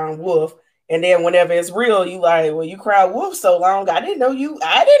wolf. And then whenever it's real, you like, well, you cried wolf so long. I didn't know you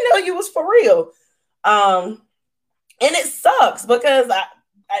was for real. And it sucks because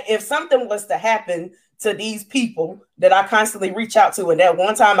if something was to happen to these people that I constantly reach out to, and that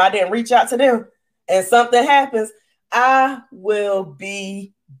one time I didn't reach out to them and something happens, I will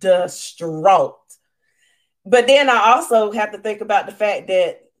be distraught. But then I also have to think about the fact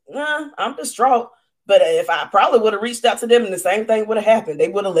that I'm distraught. But if I probably would have reached out to them and the same thing would have happened, they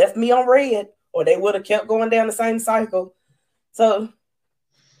would have left me on red, or they would have kept going down the same cycle. So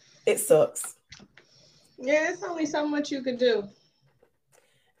it sucks. Yeah, it's only so much you can do.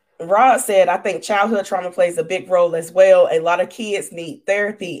 Rod said, I think childhood trauma plays a big role as well. A lot of kids need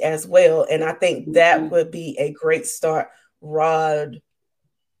therapy as well. And I think that would be a great start. Rod.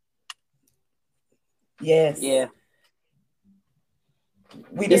 Yes. Yeah.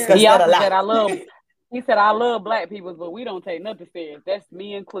 We discussed that a lot. He said, I love black people, but we don't take nothing serious. That's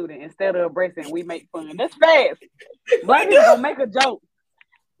me included. Instead of embracing, we make fun. That's fast. Black people gonna make a joke.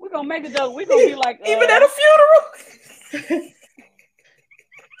 We're gonna make a joke. We're gonna be like, even at a funeral.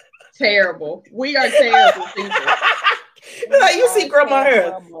 Terrible. We are terrible people. Like, you see grandma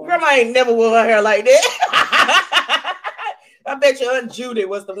hair. Grandma ain't never wore her hair like that. I bet your Aunt Judy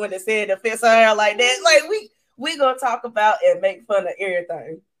was the one that said to fix her hair like that. Like, we gonna talk about and make fun of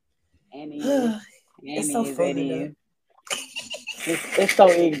everything. It's so funny. It's so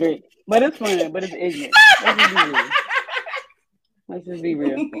ignorant, but it's fun. But it's ignorant. Let's just be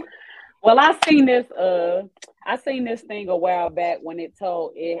real. Well, I seen this thing a while back when it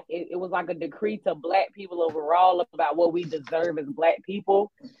was like a decree to black people overall about what we deserve as black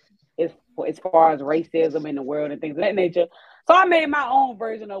people, as far as racism in the world and things of that nature. So I made my own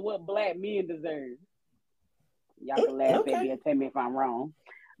version of what black men deserve. Y'all can laugh at me and tell me if I'm wrong.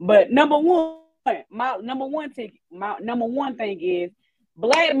 But my number one thing is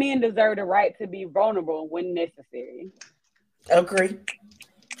black men deserve the right to be vulnerable when necessary. Agree.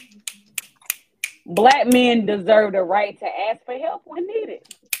 Black men deserve the right to ask for help when needed.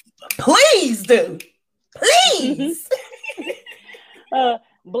 Please do. Please.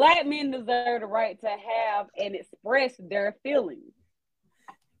 Black men deserve the right to have and express their feelings.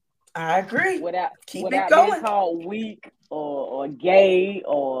 I agree. Without being called weak or gay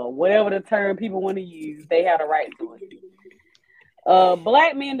or whatever the term people want to use, they have the right to it.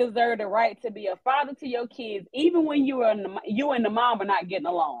 Black men deserve the right to be a father to your kids, even when you and the mom are not getting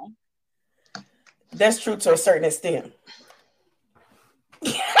along. That's true to a certain extent.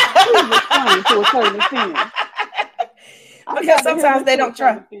 Because sometimes they don't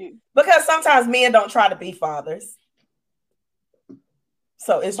try. Because sometimes men don't try to be fathers.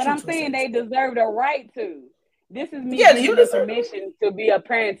 So it's. But I'm saying they deserve the right to. This is me giving you permission to be a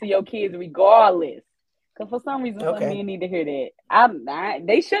parent to your kids regardless. Because for some reason, some men need to hear that.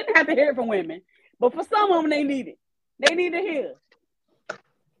 They shouldn't have to hear it from women. But for some of them, they need it. They need to hear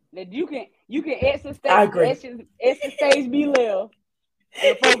that you can exit stage, be left,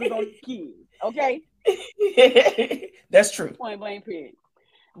 and focus on the kids. Okay? That's true. Point blank, period.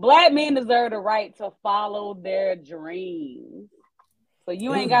 Black men deserve the right to follow their dreams. So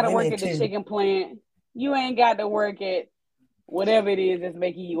you ain't got to work at the chicken plant. You ain't got to work at whatever it is that's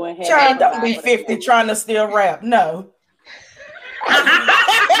making you unhappy. Child, don't be 50 trying to still rap. No.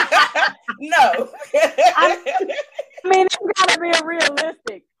 No. I mean, it's got to be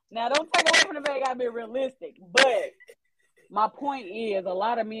realistic. Now, don't take away from the fact it got to be realistic. But my point is, a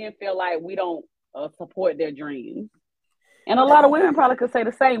lot of men feel like we don't support their dreams. And a lot of women probably could say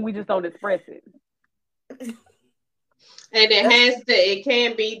the same. We just don't express it. And it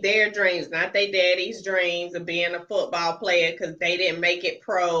can be their dreams, not their daddy's dreams of being a football player because they didn't make it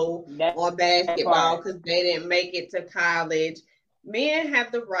pro, or basketball because they didn't make it to college. Men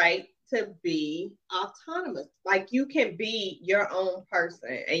have the right to be autonomous. Like, you can be your own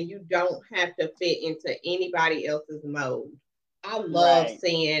person and you don't have to fit into anybody else's mold. I love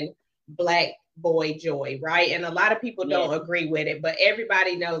seeing Black Boy Joy, right? And a lot of people don't agree with it, but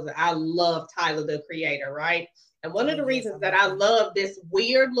everybody knows that I love Tyler, the Creator, right? And one of the reasons that I love this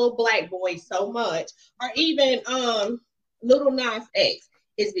weird little black boy so much, or even Little Nas X,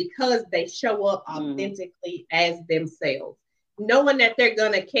 is because they show up authentically as themselves, knowing that they're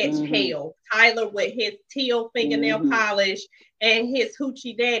gonna catch hell. Tyler with his teal fingernail polish and his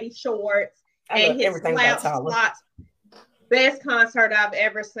hoochie daddy shorts and his slouch slots. Best concert I've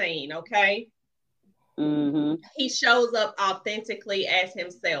ever seen. Okay. He shows up authentically as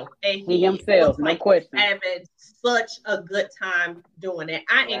himself, and he himself, no question, having such a good time doing it.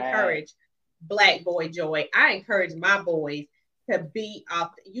 I encourage Black Boy Joy. I encourage my boys to be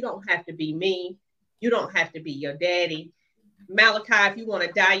off. You don't have to be me. You don't have to be your daddy. Malachi, if you want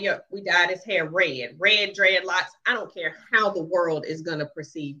to we dyed his hair red dreadlocks. I don't care how the world is gonna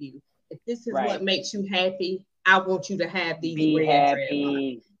perceive you. If this is what makes you happy, I want you to have these red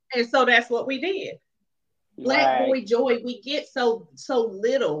dreadlocks. And so that's what we did. Black Boy Joy, we get so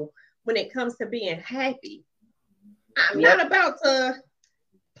little when it comes to being happy. I'm not about to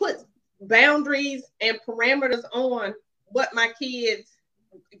put boundaries and parameters on what my kids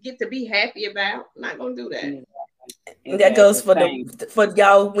get to be happy about. I'm not gonna do that. And that goes for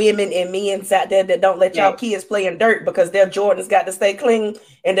y'all women and men out there that don't let y'all kids play in dirt because their Jordans got to stay clean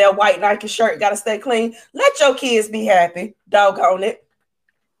and their white Nike shirt got to stay clean. Let your kids be happy. Doggone it.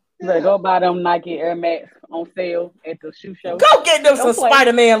 Go buy them Nike Air Max on sale at the shoe show. Go get them some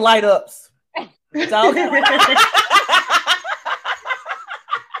Spider-Man light ups. You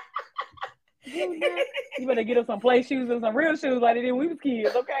better get them some play shoes and some real shoes like they did when we was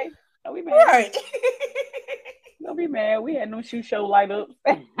kids, okay? Don't be mad. Right. Don't be mad. We had no shoe show light ups.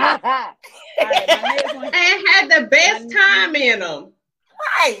 And had the best time in them.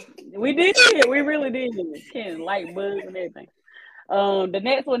 Right. We did. We really did. Light bugs and everything. The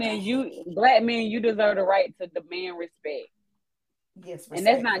next one is Black men, you deserve the right to demand respect. Yes, and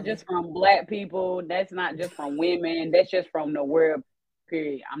that's not just from Black people. That's not just from women. That's just from the world.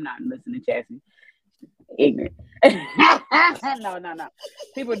 Period. I'm not listening to Chassie. Ignorant. No.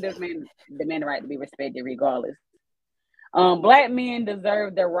 People demand the right to be respected regardless. Black men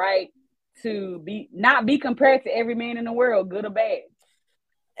deserve the right to not be compared to every man in the world, good or bad.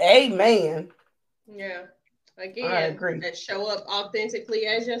 Amen. Yeah. Again, and show up authentically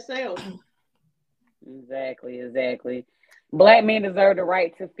as yourself. Exactly. Black men deserve the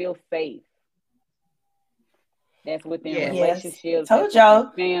right to feel safe. That's within relationships. Told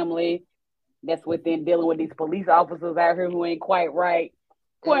y'all. Family. That's within dealing with these police officers out here who ain't quite right.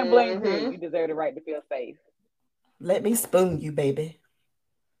 Point blank, you deserve the right to feel safe. Let me spoon you, baby.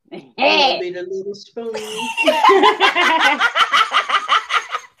 I'll be the little spoon.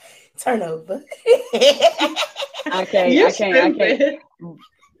 Turn over. I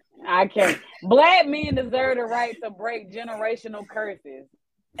can't. Black men deserve the right to break generational curses.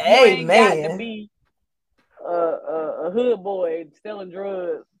 Amen. You ain't got to be a hood boy selling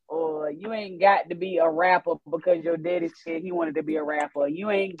drugs, or you ain't got to be a rapper because your daddy said he wanted to be a rapper. You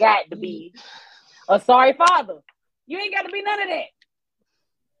ain't got to be a sorry father. You ain't got to be none of that.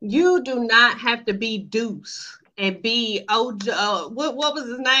 You do not have to be Deuce and be what was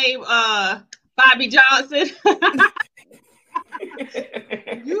his name? Bobby Johnson.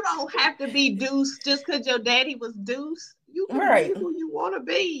 You don't have to be Deuce just because your daddy was Deuce. You can be who you want to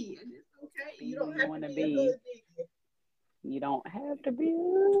be. And it's okay. You don't have to be a hood nigga. You don't have to be a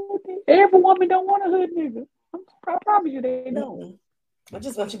hood nigga. Every woman don't want a hood nigga. I'm I promise you they don't. Mm-hmm. I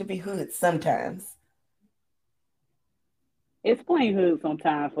just want you to be hood sometimes. It's plain hood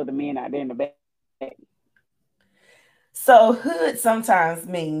sometimes for the men out there in the back. So hood sometimes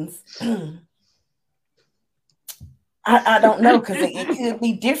means I don't know, because it could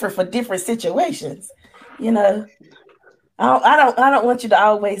be different for different situations. You know, I don't want you to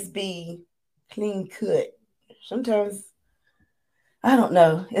always be clean cut. Sometimes I don't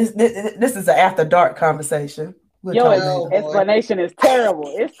know. This is an after dark conversation. Your explanation is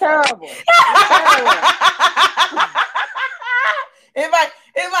terrible. It's terrible. It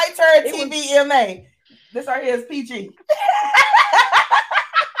might turn TVMA. This right here is PG.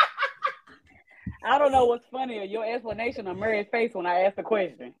 I don't know what's funnier, your explanation or Mary's face when I asked the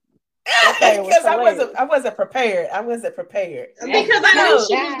question. Because I wasn't prepared. Because I knew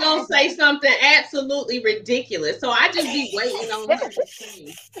she was gonna say something absolutely ridiculous. So I just be waiting on her to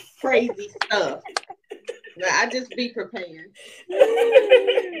say crazy stuff. I just be prepared.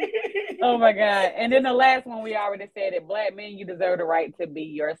 Oh my God. And then the last one, we already said it. Black men, you deserve the right to be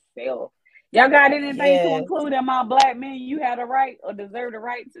yourself. Y'all got anything to include in my black men you had a right or deserve the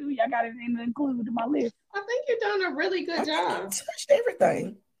right to? Y'all got anything to include in my list? I think you're doing a really good job. Touched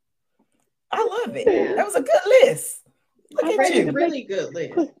everything. I love it. Yeah. That was a good list. Look at you. Really good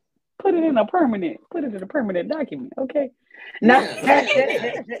list. Put it in a permanent document, okay? No.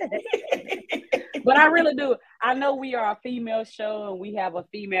 But I really do. I know we are a female show and we have a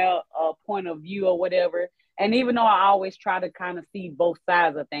female point of view or whatever. And even though I always try to kind of see both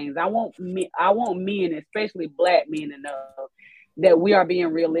sides of things, I want men, especially black men, to know that we are being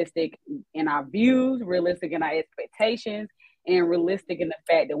realistic in our views, realistic in our expectations, and realistic in the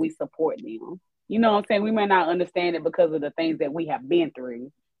fact that we support them. You know what I'm saying? We may not understand it because of the things that we have been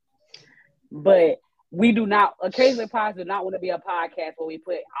through, but we do not, occasionally do not want to be a podcast where we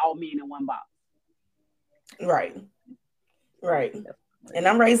put all men in one box. Right. And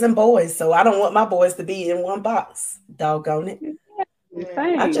I'm raising boys, so I don't want my boys to be in one box. Doggone it.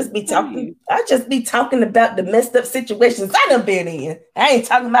 I just be talking about the messed up situations I done been in. I ain't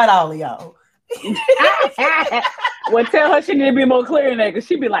talking about all of y'all. Well, tell her she need to be more clear in that, because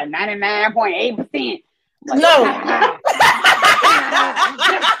she be like 99.8%. No.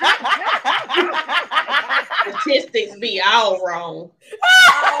 Statistics be all wrong.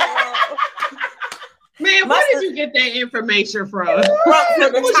 Man, where did you get that information from? From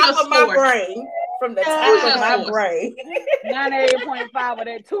the top of my brain. From the top of my brain. 98.5 of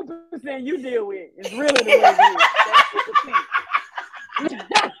that 2% you deal with is really the way it is.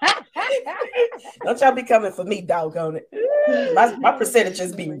 Don't y'all be coming for me, doggone it. My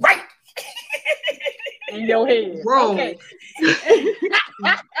percentages be right. In your head. Wrong. Okay.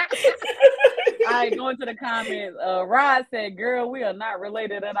 All right, going to the comments. Rod said, girl, we are not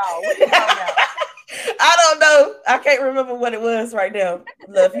related at all. What are you talking about? I don't know. I can't remember what it was right now.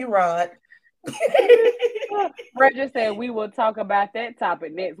 Love you, Rod. Roger said we will talk about that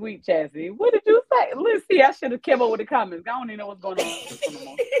topic next week, Chastity. What did you say? Let's see. I should have kept up with the comments. I don't even know what's going on.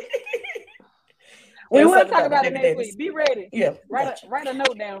 We will talk about it next week. Be ready. Yeah. Write a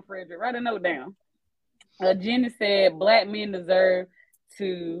note down, Frederick. Write a note down. Jenny said black men deserve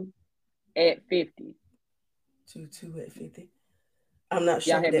to at 50. To at 50. I'm not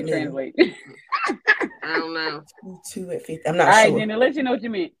sure. Y'all have to translate. I don't know. 2 at 50. I'm not sure. All right, Jenny, let us know what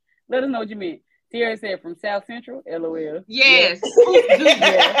you meant. Tierra said from South Central, LOL. Yes.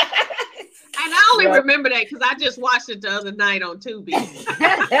 Yeah. And I only remember that because I just watched it the other night on Tubi.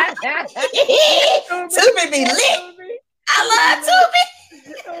 Tubi be lit. I love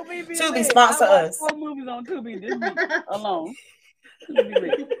Tubi. Tubi sponsor us. 4 movies on Tubi this week alone.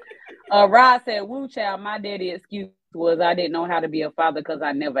 Rod said, woo child, my daddy excuse was I didn't know how to be a father because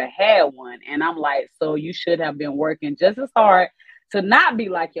I never had one. And I'm like, so you should have been working just as hard to not be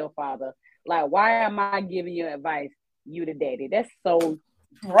like your father. Like, why am I giving you advice? You the daddy. That's so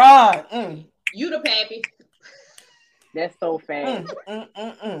Rod. You the pappy. That's so fast.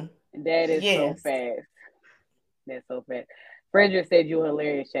 That is so fast. That's so fast. Frederick said you were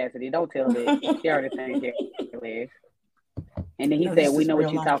hilarious, Chastity. Don't tell her that. She already think you're hilarious. And then he said, we know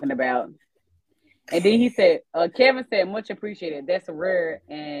what you're talking about. And then he said, Kevin said, much appreciated. That's rare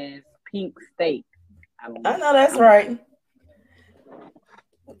as pink steak. I know that's right.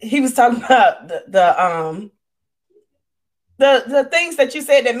 He was talking about the things that you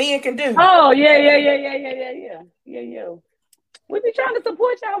said that men can do. Oh, yeah. We be trying to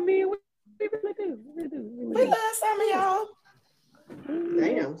support y'all, men. We really do. We love some of y'all.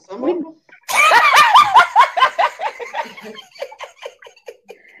 Damn, some of them.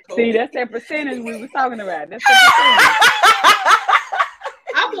 See, that's that percentage we were talking about. That's the percentage.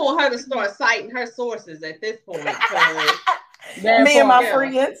 I want her to start citing her sources at this point. Me and my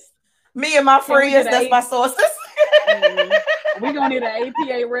friends. Me and my friends, that's my sources. We're going to need an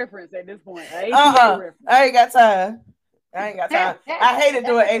APA reference at this point. Reference. I ain't got time. I hated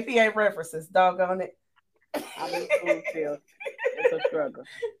doing APA references. Doggone it. It's a struggle.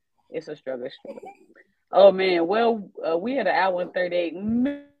 It's a struggle. Oh, man. Well, we had an hour and 38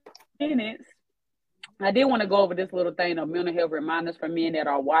 minutes. I did want to go over this little thing of mental health reminders for men that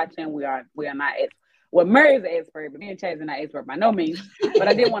are watching. We are not well, Mary's an expert, but me and Chase are not expert by no means. But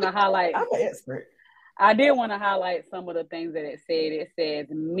I did want to highlight. I'm an expert. I did want to highlight some of the things that it said. It says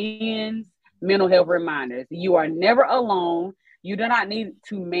men's mental health reminders. You are never alone. You do not need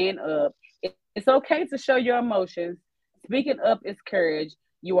to man up. It's okay to show your emotions. Speaking up is courage.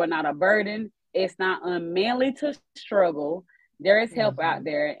 You are not a burden. It's not unmanly to struggle. There is help out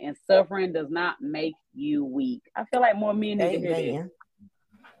there, and suffering does not make you weak. I feel like more men need to hear this.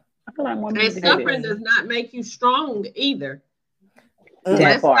 I feel like more men need to hear this. And suffering does not make you strong either.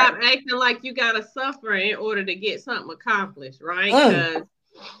 Let's stop acting like you gotta suffer in order to get something accomplished, right? Because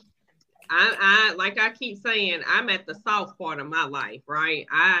I like I keep saying, I'm at the soft part of my life, right?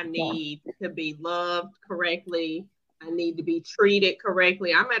 I need to be loved correctly. I need to be treated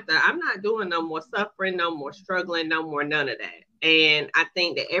correctly. I'm not doing no more suffering, no more struggling, no more none of that. And I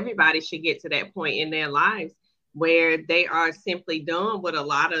think that everybody should get to that point in their lives where they are simply done with a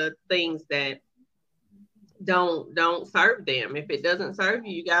lot of things that don't serve them. If it doesn't serve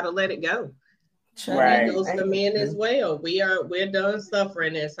you, you got to let it go. Right. It goes for men as well. We're done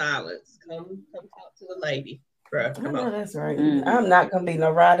suffering in silence. Come talk to the lady, bro. Come on. That's right. I'm not gonna be no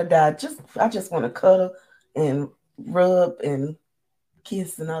ride or die. I just want to cuddle and rub and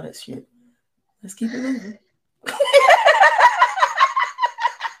kiss and all that shit. Let's keep it moving.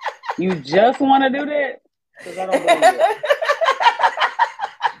 You just want to do that? Because I don't believe it.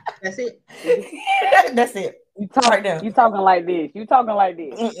 That's it. That's it. You talking like this. You talking like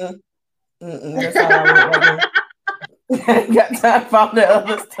this. That's all I want right now. I ain't got time for all the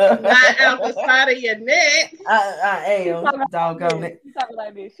other stuff. Not out the side of your neck. I am. Doggone it. You talking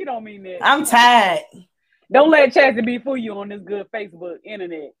like this. She don't mean that. I'm tired. Don't let Chastity be fool you on this good Facebook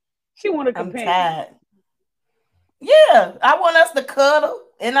internet. She want to compare. I'm tired. Yeah, I want us to cuddle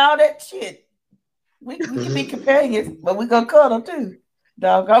and all that shit. We can be companions, but we gonna cuddle too.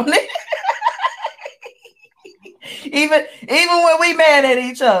 Doggone it. Even when we mad at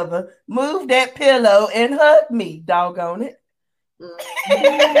each other, move that pillow and hug me. Doggone it.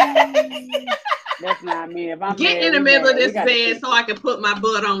 That's not me. If I'm get mad, in the middle of this bed so I can put my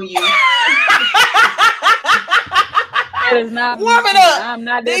butt on you. That is not warm it up. I'm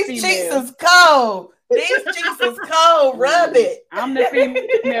not that These female. cheeks is cold. These cheeks is cold. Rub it. I'm the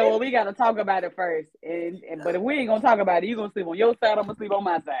female. Well, we gotta talk about it first. But if we ain't gonna talk about it, you gonna sleep on your side. I'm gonna sleep on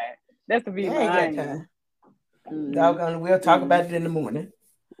my side. That's the female. I ain't got time. Doggone, we'll talk about it in the morning.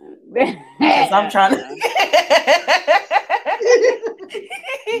 I'm trying to.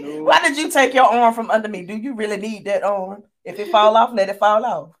 Why did you take your arm from under me? Do you really need that arm? If it fall off, let it fall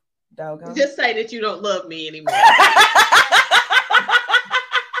off. Doggone. Just say that you don't love me anymore.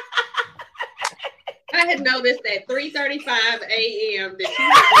 I had noticed at 3:35 a.m. that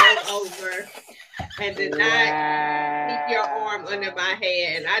you had rolled over and did not keep your arm under my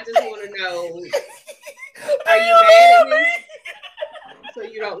head. And I just want to know, are you mad at me? So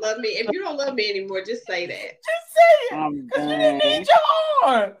you don't love me? If you don't love me anymore, just say that. Just say it. Because you didn't need your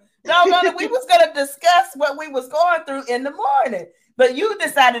arm. Doggone, we was going to discuss what we was going through in the morning. But you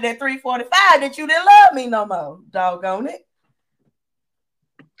decided at 3:45 that you didn't love me no more. Doggone it.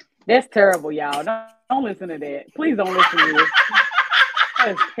 That's terrible, y'all. Don't listen to that. Please don't listen to this.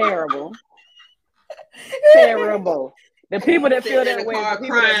 That's terrible. Terrible. The people that feel that way, car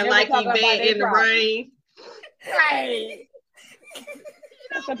crying like he dead in the rain. Right.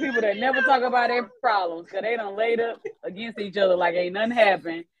 That's the people that never talk about their problems because they done laid up against each other like ain't nothing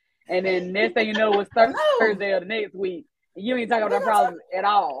happened. And then next thing you know, it's Thursday or the next week. And you ain't talking about their problems at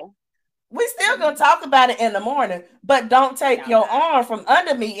all. We still gonna talk about it in the morning, but don't take your arm from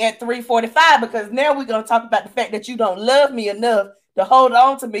under me at 3:45 because now we're gonna talk about the fact that you don't love me enough to hold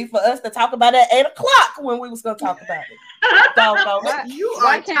on to me for us to talk about it at 8 o'clock when we was gonna talk about it. You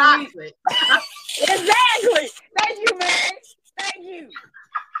are toxic. Exactly. Thank you, man. Thank you.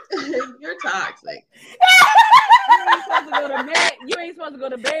 You're toxic. You ain't supposed to go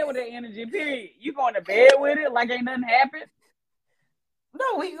to bed with that energy, period. You going to bed with it like ain't nothing happened?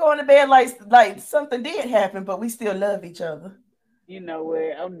 No, we going to bed like something did happen, but we still love each other. You know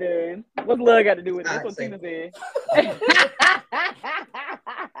what? I'm done. What's love got to do with it? That's what Tina said.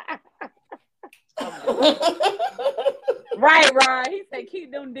 Right. He said,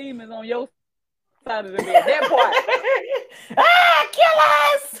 keep them demons on your side of the bed. That part. Kill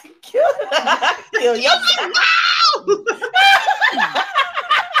us! Kill yourself.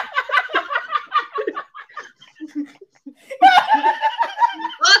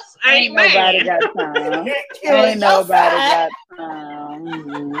 Us ain't nobody mad. got time. Ain't nobody got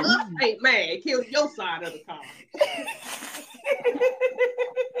time. Us ain't mad. Kill your side of the car.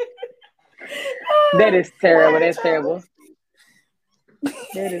 That is terrible. That's terrible.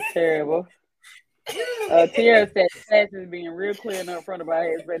 That is terrible. Tierra said Sass is being real clear and up front about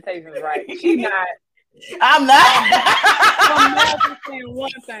her expectations, right? She's not. I'm not. I'm not saying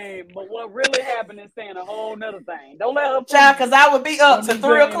one thing, but what really happened is saying a whole nother thing. Don't let her. Child, because I would be up to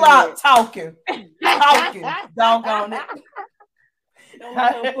 3 o'clock talking. Doggone it.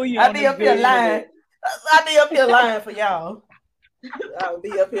 I'd be up here lying. I'd be up here lying for y'all. I would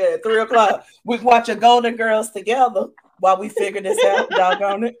be up here at 3 o'clock. We watch a Golden Girls together while we figure this out.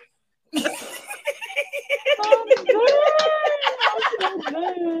 Doggone it.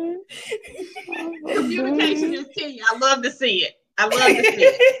 Communication is key. I love to see it.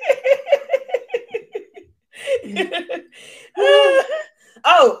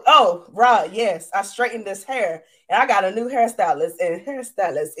 Oh, Rod, yes. I straightened this hair and I got a new hairstylist, and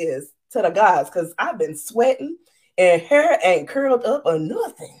hairstylist is to the gods because I've been sweating and hair ain't curled up or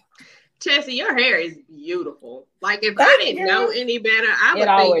nothing. Chessie, your hair is beautiful. Like if I didn't know any better, I would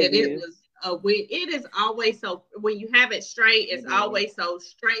think that it was a wig. It is always so, when you have it straight, it's always so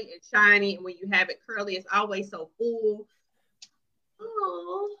straight and shiny, and when you have it curly, it's always so full.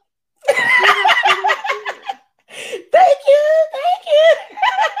 Oh. Thank you.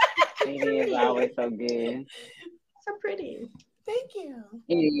 It is always so good. So pretty. Thank you.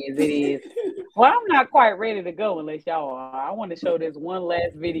 It is. Well, I'm not quite ready to go unless y'all are. I want to show this one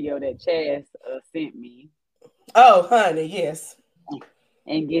last video that Chaz sent me. Oh, honey, yes.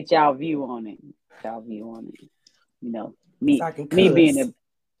 And get y'all view on it. You know, me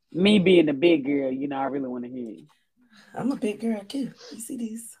being the big girl, you know, I really want to hear it. I'm a big girl too. You see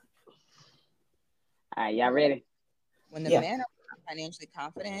these? All right, y'all ready? When the men are financially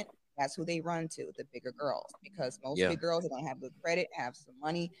confident, that's who they run to, the bigger girls, because most big girls are gonna have good credit, have some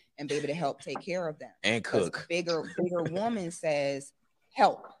money, and be able to help take care of them and cook. Bigger woman says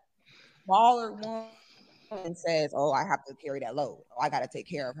help. Smaller woman says, "Oh, I have to carry that load. Oh, I got to take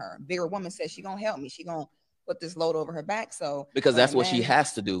care of her." Bigger woman says she gonna help me. She gonna put this load over her back. So because that's what she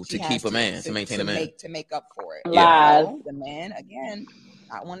has to do to keep a man, to maintain a man, to make up for it. Yeah. So the man again.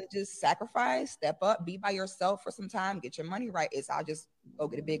 I want to just sacrifice, step up, be by yourself for some time, get your money right. I'll just go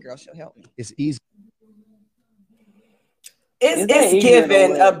get a big girl. She'll help me. It's easy. It's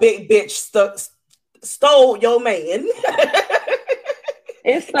given a big bitch stole your man.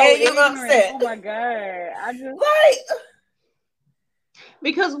 It's so and you upset. Oh my God. I just like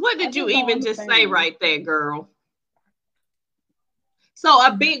because what did you even just say right there, girl? So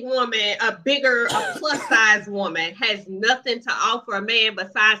a big woman, a plus size woman has nothing to offer a man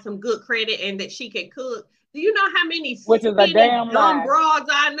besides some good credit and that she can cook. Do you know how many dumb broads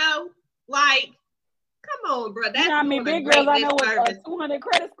I know? Like, come on, bro. That's how many big girls I know with a 200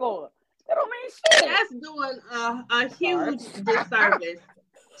 credit score. That don't mean shit. That's doing a huge disservice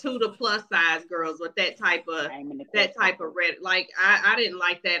to the plus size girls with that type of red. Like I didn't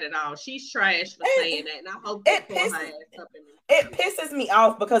like that at all. She's trash for saying that, and I hope it pisses me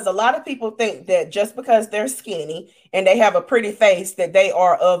off because a lot of people think that just because they're skinny and they have a pretty face that they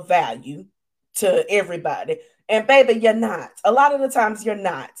are of value to everybody. And baby, you're not. A lot of the times you're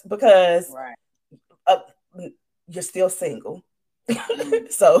not because you're still single.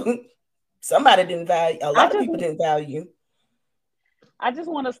 So somebody didn't value. A lot of people didn't value. I just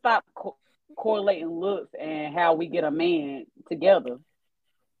want to stop correlating looks and how we get a man together.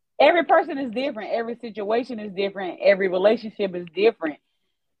 Every person is different. Every situation is different. Every relationship is different.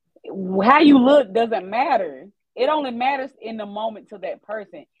 How you look doesn't matter. It only matters in the moment to that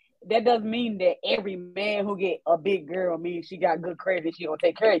person. That doesn't mean that every man who get a big girl means she got good credit and she gonna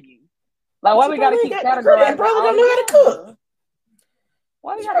take care of you. Like, why we gotta keep categorizing? Brother don't know how to cook.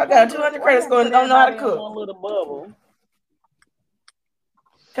 Why we got 200 credit score and don't know how to cook? One little bubble.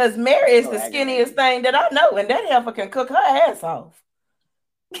 Because Mary is the skinniest thing that I know, and that heifer can cook her ass off.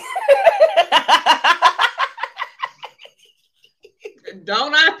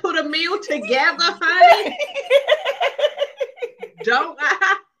 Don't I put a meal together, honey? Don't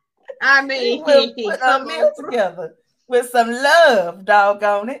I? I mean, we'll put a meal together with some love,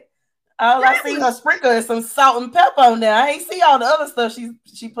 doggone it. All I see her sprinkle is some salt and pepper on there. I ain't see all the other stuff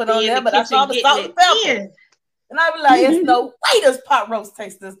she put on there, but I saw the salt and pepper. And I be like, it's no way this pot roast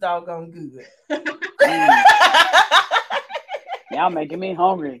tastes this doggone good. Y'all making me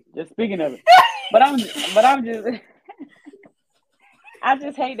hungry. Just speaking of it. But I'm just I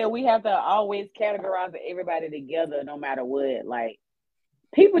just hate that we have to always categorize everybody together no matter what. Like,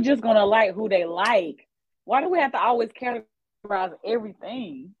 people just gonna like who they like. Why do we have to always categorize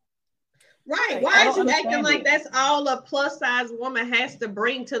everything? Right. Why is you acting like that's all a plus size woman has to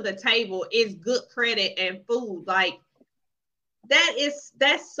bring to the table is good credit and food? Like,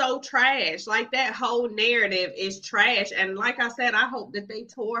 that's so trash. Like, that whole narrative is trash. And like I said, I hope that they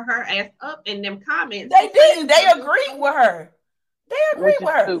tore her ass up in them comments. They didn't. They agreed with her. They agree with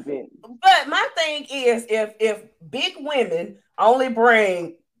her. Stupid. But my thing is, if big women only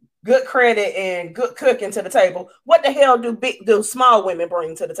bring good credit and good cooking to the table, what the hell do small women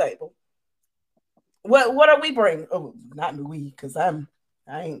bring to the table? What are we bringing? Oh, not me, because I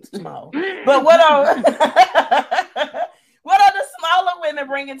ain't small. But what are the smaller women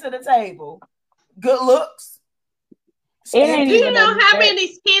bringing to the table? Good looks. Do you know how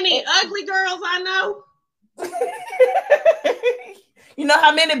many skinny, ugly girls I know? You know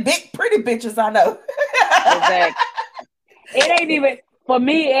how many big, pretty bitches I know? Exactly. It ain't even, for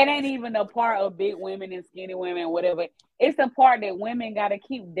me, it ain't even a part of big women and skinny women, whatever. It's the part that women got to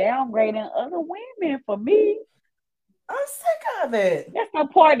keep downgrading other women for me. I'm sick of it. That's the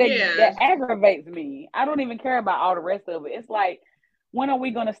part that aggravates me. I don't even care about all the rest of it. It's like, when are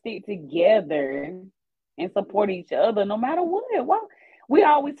we going to stick together and support each other no matter what? Well, we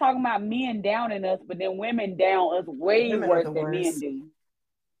always talking about men downing us, but then women down us way worse than men do.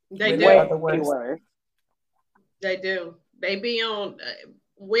 They do. Way worse. They do. They be on,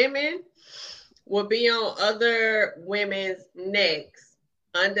 women will be on other women's necks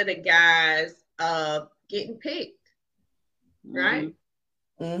under the guise of getting picked. Right?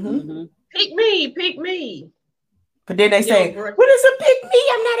 Mm-hmm. Pick me. But then they say, what is a pick me?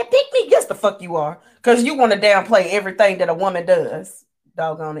 I'm not a pick me. Yes, the fuck you are. Because you want to downplay everything that a woman does.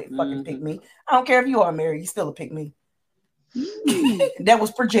 Doggone it, fucking pick me. I don't care if you are married, you still a pick me. That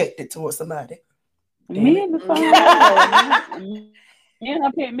was projected towards somebody. Men are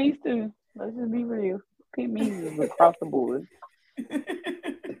pick me too. Let's just be real. Pick me is across the board.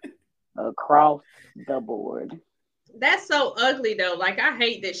 Across the board. That's so ugly though. Like, I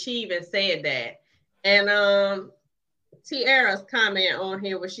hate that she even said that. And Tiara's comment on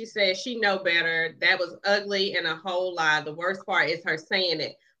here where she said she know better. That was ugly and a whole lie. The worst part is her saying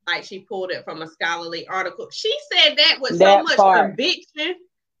it like she pulled it from a scholarly article. She said that with so much conviction.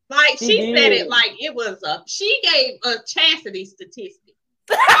 Like, she said it like it was she gave a chastity statistic.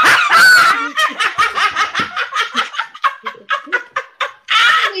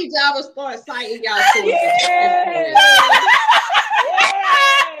 I need y'all to start citing y'all sources.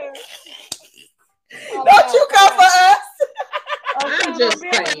 Don't you come for us? I'm just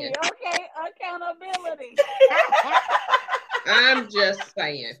saying. Okay, accountability. I'm just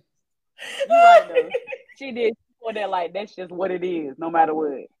saying. You're right, though. She did for that, like, that's just what it is, no matter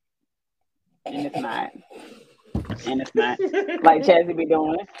what. And it's not. Like Chazzy be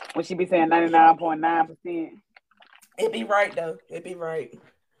doing when she be saying 99.9%. It be right though. It be right.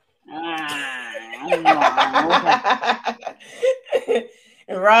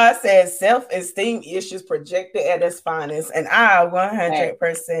 And Rod says self-esteem issues projected at its finest, and I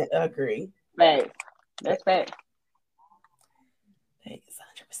 100% agree. Facts. That's facts. It's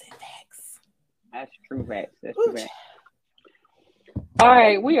 100% facts. That's true facts. That's true facts. All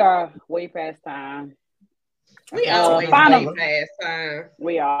right, we are way past time. We always way past time.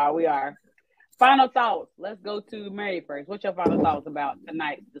 We are. Final thoughts. Let's go to Mary first. What's your final thoughts about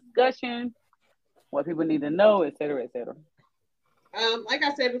tonight's discussion? What people need to know, et cetera, et cetera. Like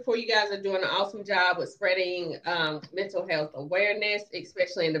I said before, you guys are doing an awesome job with spreading mental health awareness,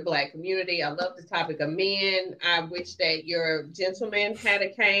 especially in the Black community. I love the topic of men. I wish that your gentleman had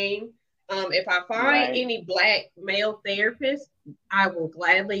came. If I find any Black male therapists, I will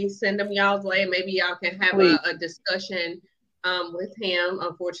gladly send them y'all's way. Maybe y'all can have a discussion with him.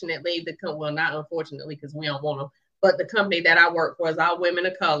 Unfortunately, well, not unfortunately, because we don't want them, but the company that I work for is all women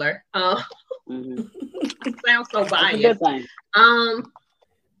of color. It sounds so biased.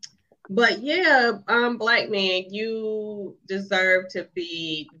 But yeah, Black men, you deserve to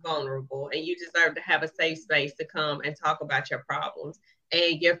be vulnerable, and you deserve to have a safe space to come and talk about your problems.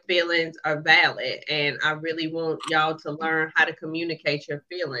 And your feelings are valid. And I really want y'all to learn how to communicate your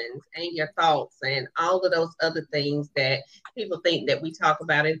feelings and your thoughts and all of those other things that people think that we talk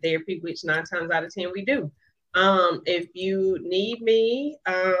about in therapy, which 9 times out of 10 we do. If you need me,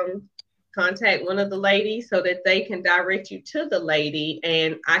 contact one of the ladies so that they can direct you to the lady,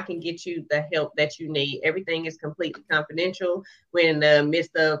 and I can get you the help that you need. Everything is completely confidential. We're in the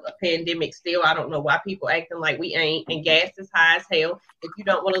midst of a pandemic still. I don't know why people acting like we ain't, and gas is high as hell. If you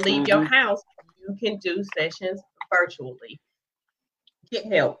don't want to leave your house, you can do sessions virtually. Get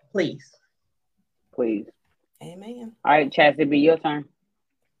help, please. Please. Amen. All right, Chaz, it'll be your turn.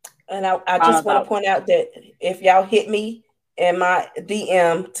 And I just want to point out that if y'all hit me in my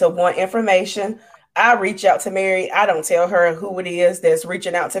DM to want information, I reach out to Mary. I don't tell her who it is that's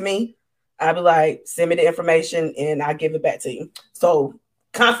reaching out to me. I'll be like, send me the information and I give it back to you. So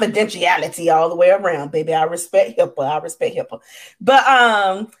confidentiality all the way around, baby. I respect HIPAA. But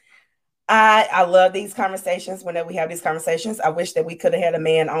I love these conversations. Whenever we have these conversations, I wish that we could have had a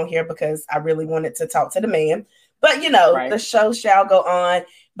man on here because I really wanted to talk to the man. But, the show shall go on.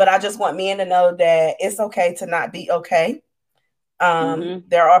 But I just want men to know that it's okay to not be okay.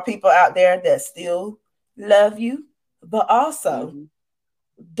 There are people out there that still love you, but also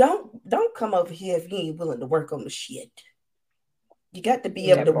don't come over here if you ain't willing to work on the shit. You got to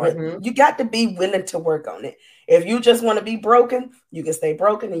be able to you got to be willing to work on it. If you just want to be broken, you can stay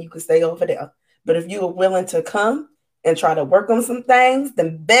broken and you can stay over there. But if you are willing to come and try to work on some things,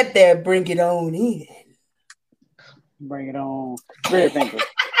 then baby, bring it on in. Bring it on. Spirit thinker.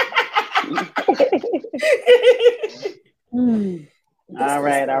 All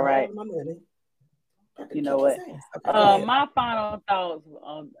right. You know what? My final thoughts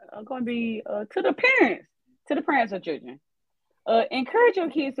are going to be to the parents of children. Encourage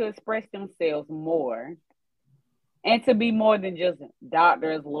your kids to express themselves more and to be more than just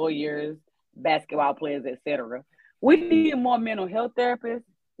doctors, lawyers, basketball players, etc. We need more mental health therapists.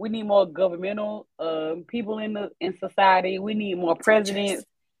 We need more governmental people in society. We need more presidents.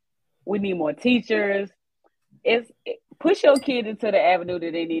 We need more teachers. Push your kids into the avenue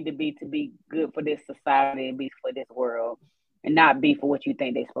that they need to be good for this society and be for this world, and not be for what you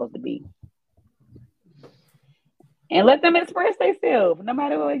think they're supposed to be. And let them express themselves, no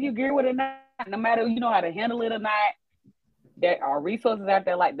matter whether you agree with it or not, no matter you know how to handle it or not. There are resources out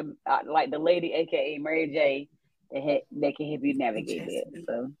there like the lady, aka Mary J, that can help you navigate it.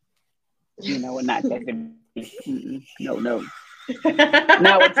 So, we're not testing. No.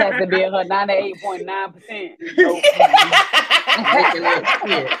 Not with testing being her 98.9%. Nope.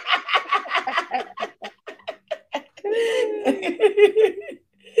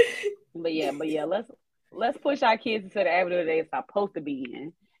 But yeah, let's push our kids into the avenue they're supposed to be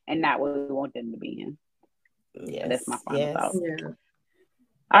in and not what we want them to be in. Yes, that's my final thought. Yeah.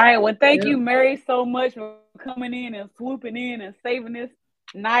 All right, well, thank you, Mary, so much for coming in and swooping in and saving this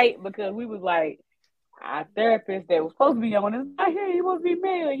night, because we was like, our therapist that was supposed to be on is not here. He must be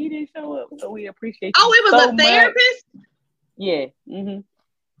male. He didn't show up, so we appreciate you. Oh, it was so a therapist? Much. Yeah.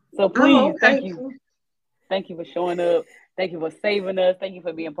 So please, thank you. Thank you for showing up. Thank you for saving us. Thank you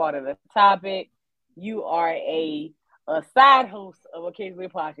for being part of the topic. You are a side host of Occasionally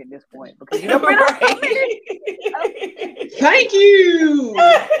Posh at this point, because you're Thank you.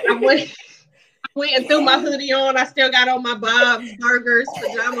 I went and threw my hoodie on. I still got on my Bob's Burgers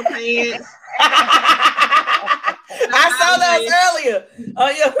pajama pants. I saw those earlier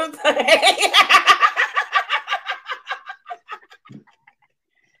on your thing.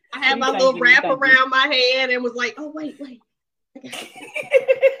 I had my little wrap around my head and was like, oh, wait.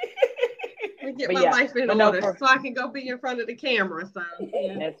 Get my life in order so I can go be in front of the camera. So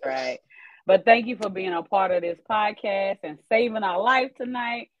yeah. That's right. But thank you for being a part of this podcast and saving our life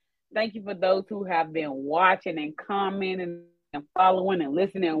tonight. Thank you for those who have been watching and commenting and following and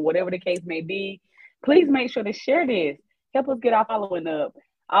listening, whatever the case may be. Please make sure to share this. Help us get our following up.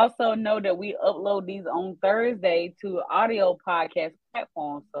 Also know that we upload these on Thursday to audio podcast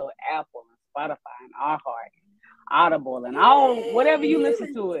platforms, so Apple and Spotify and iHeart, Audible, and all whatever you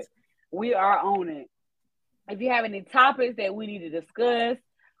listen to it. We are on it. If you have any topics that we need to discuss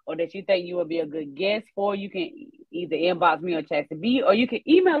or that you think you would be a good guest for, you can either inbox me or Chastity B, or you can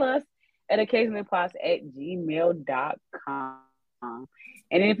email us at occasionallyposh@gmail.com.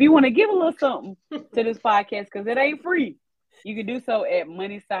 And if you want to give a little something to this podcast, because it ain't free, you can do so at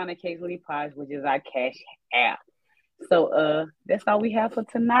Money Sign Occasionally Posh, which is our cash app. So that's all we have for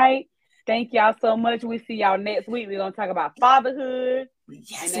tonight. Thank y'all so much. We see y'all next week. We're gonna talk about fatherhood.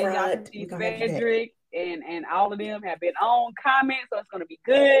 Yes, and then Cedric and all of them have been on comments, so it's gonna be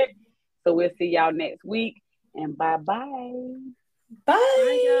good. So we'll see y'all next week. And bye-bye.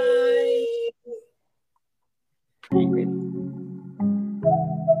 Bye. Bye,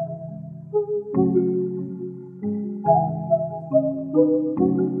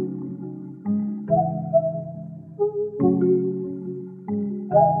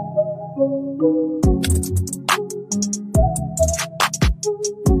 guys. you.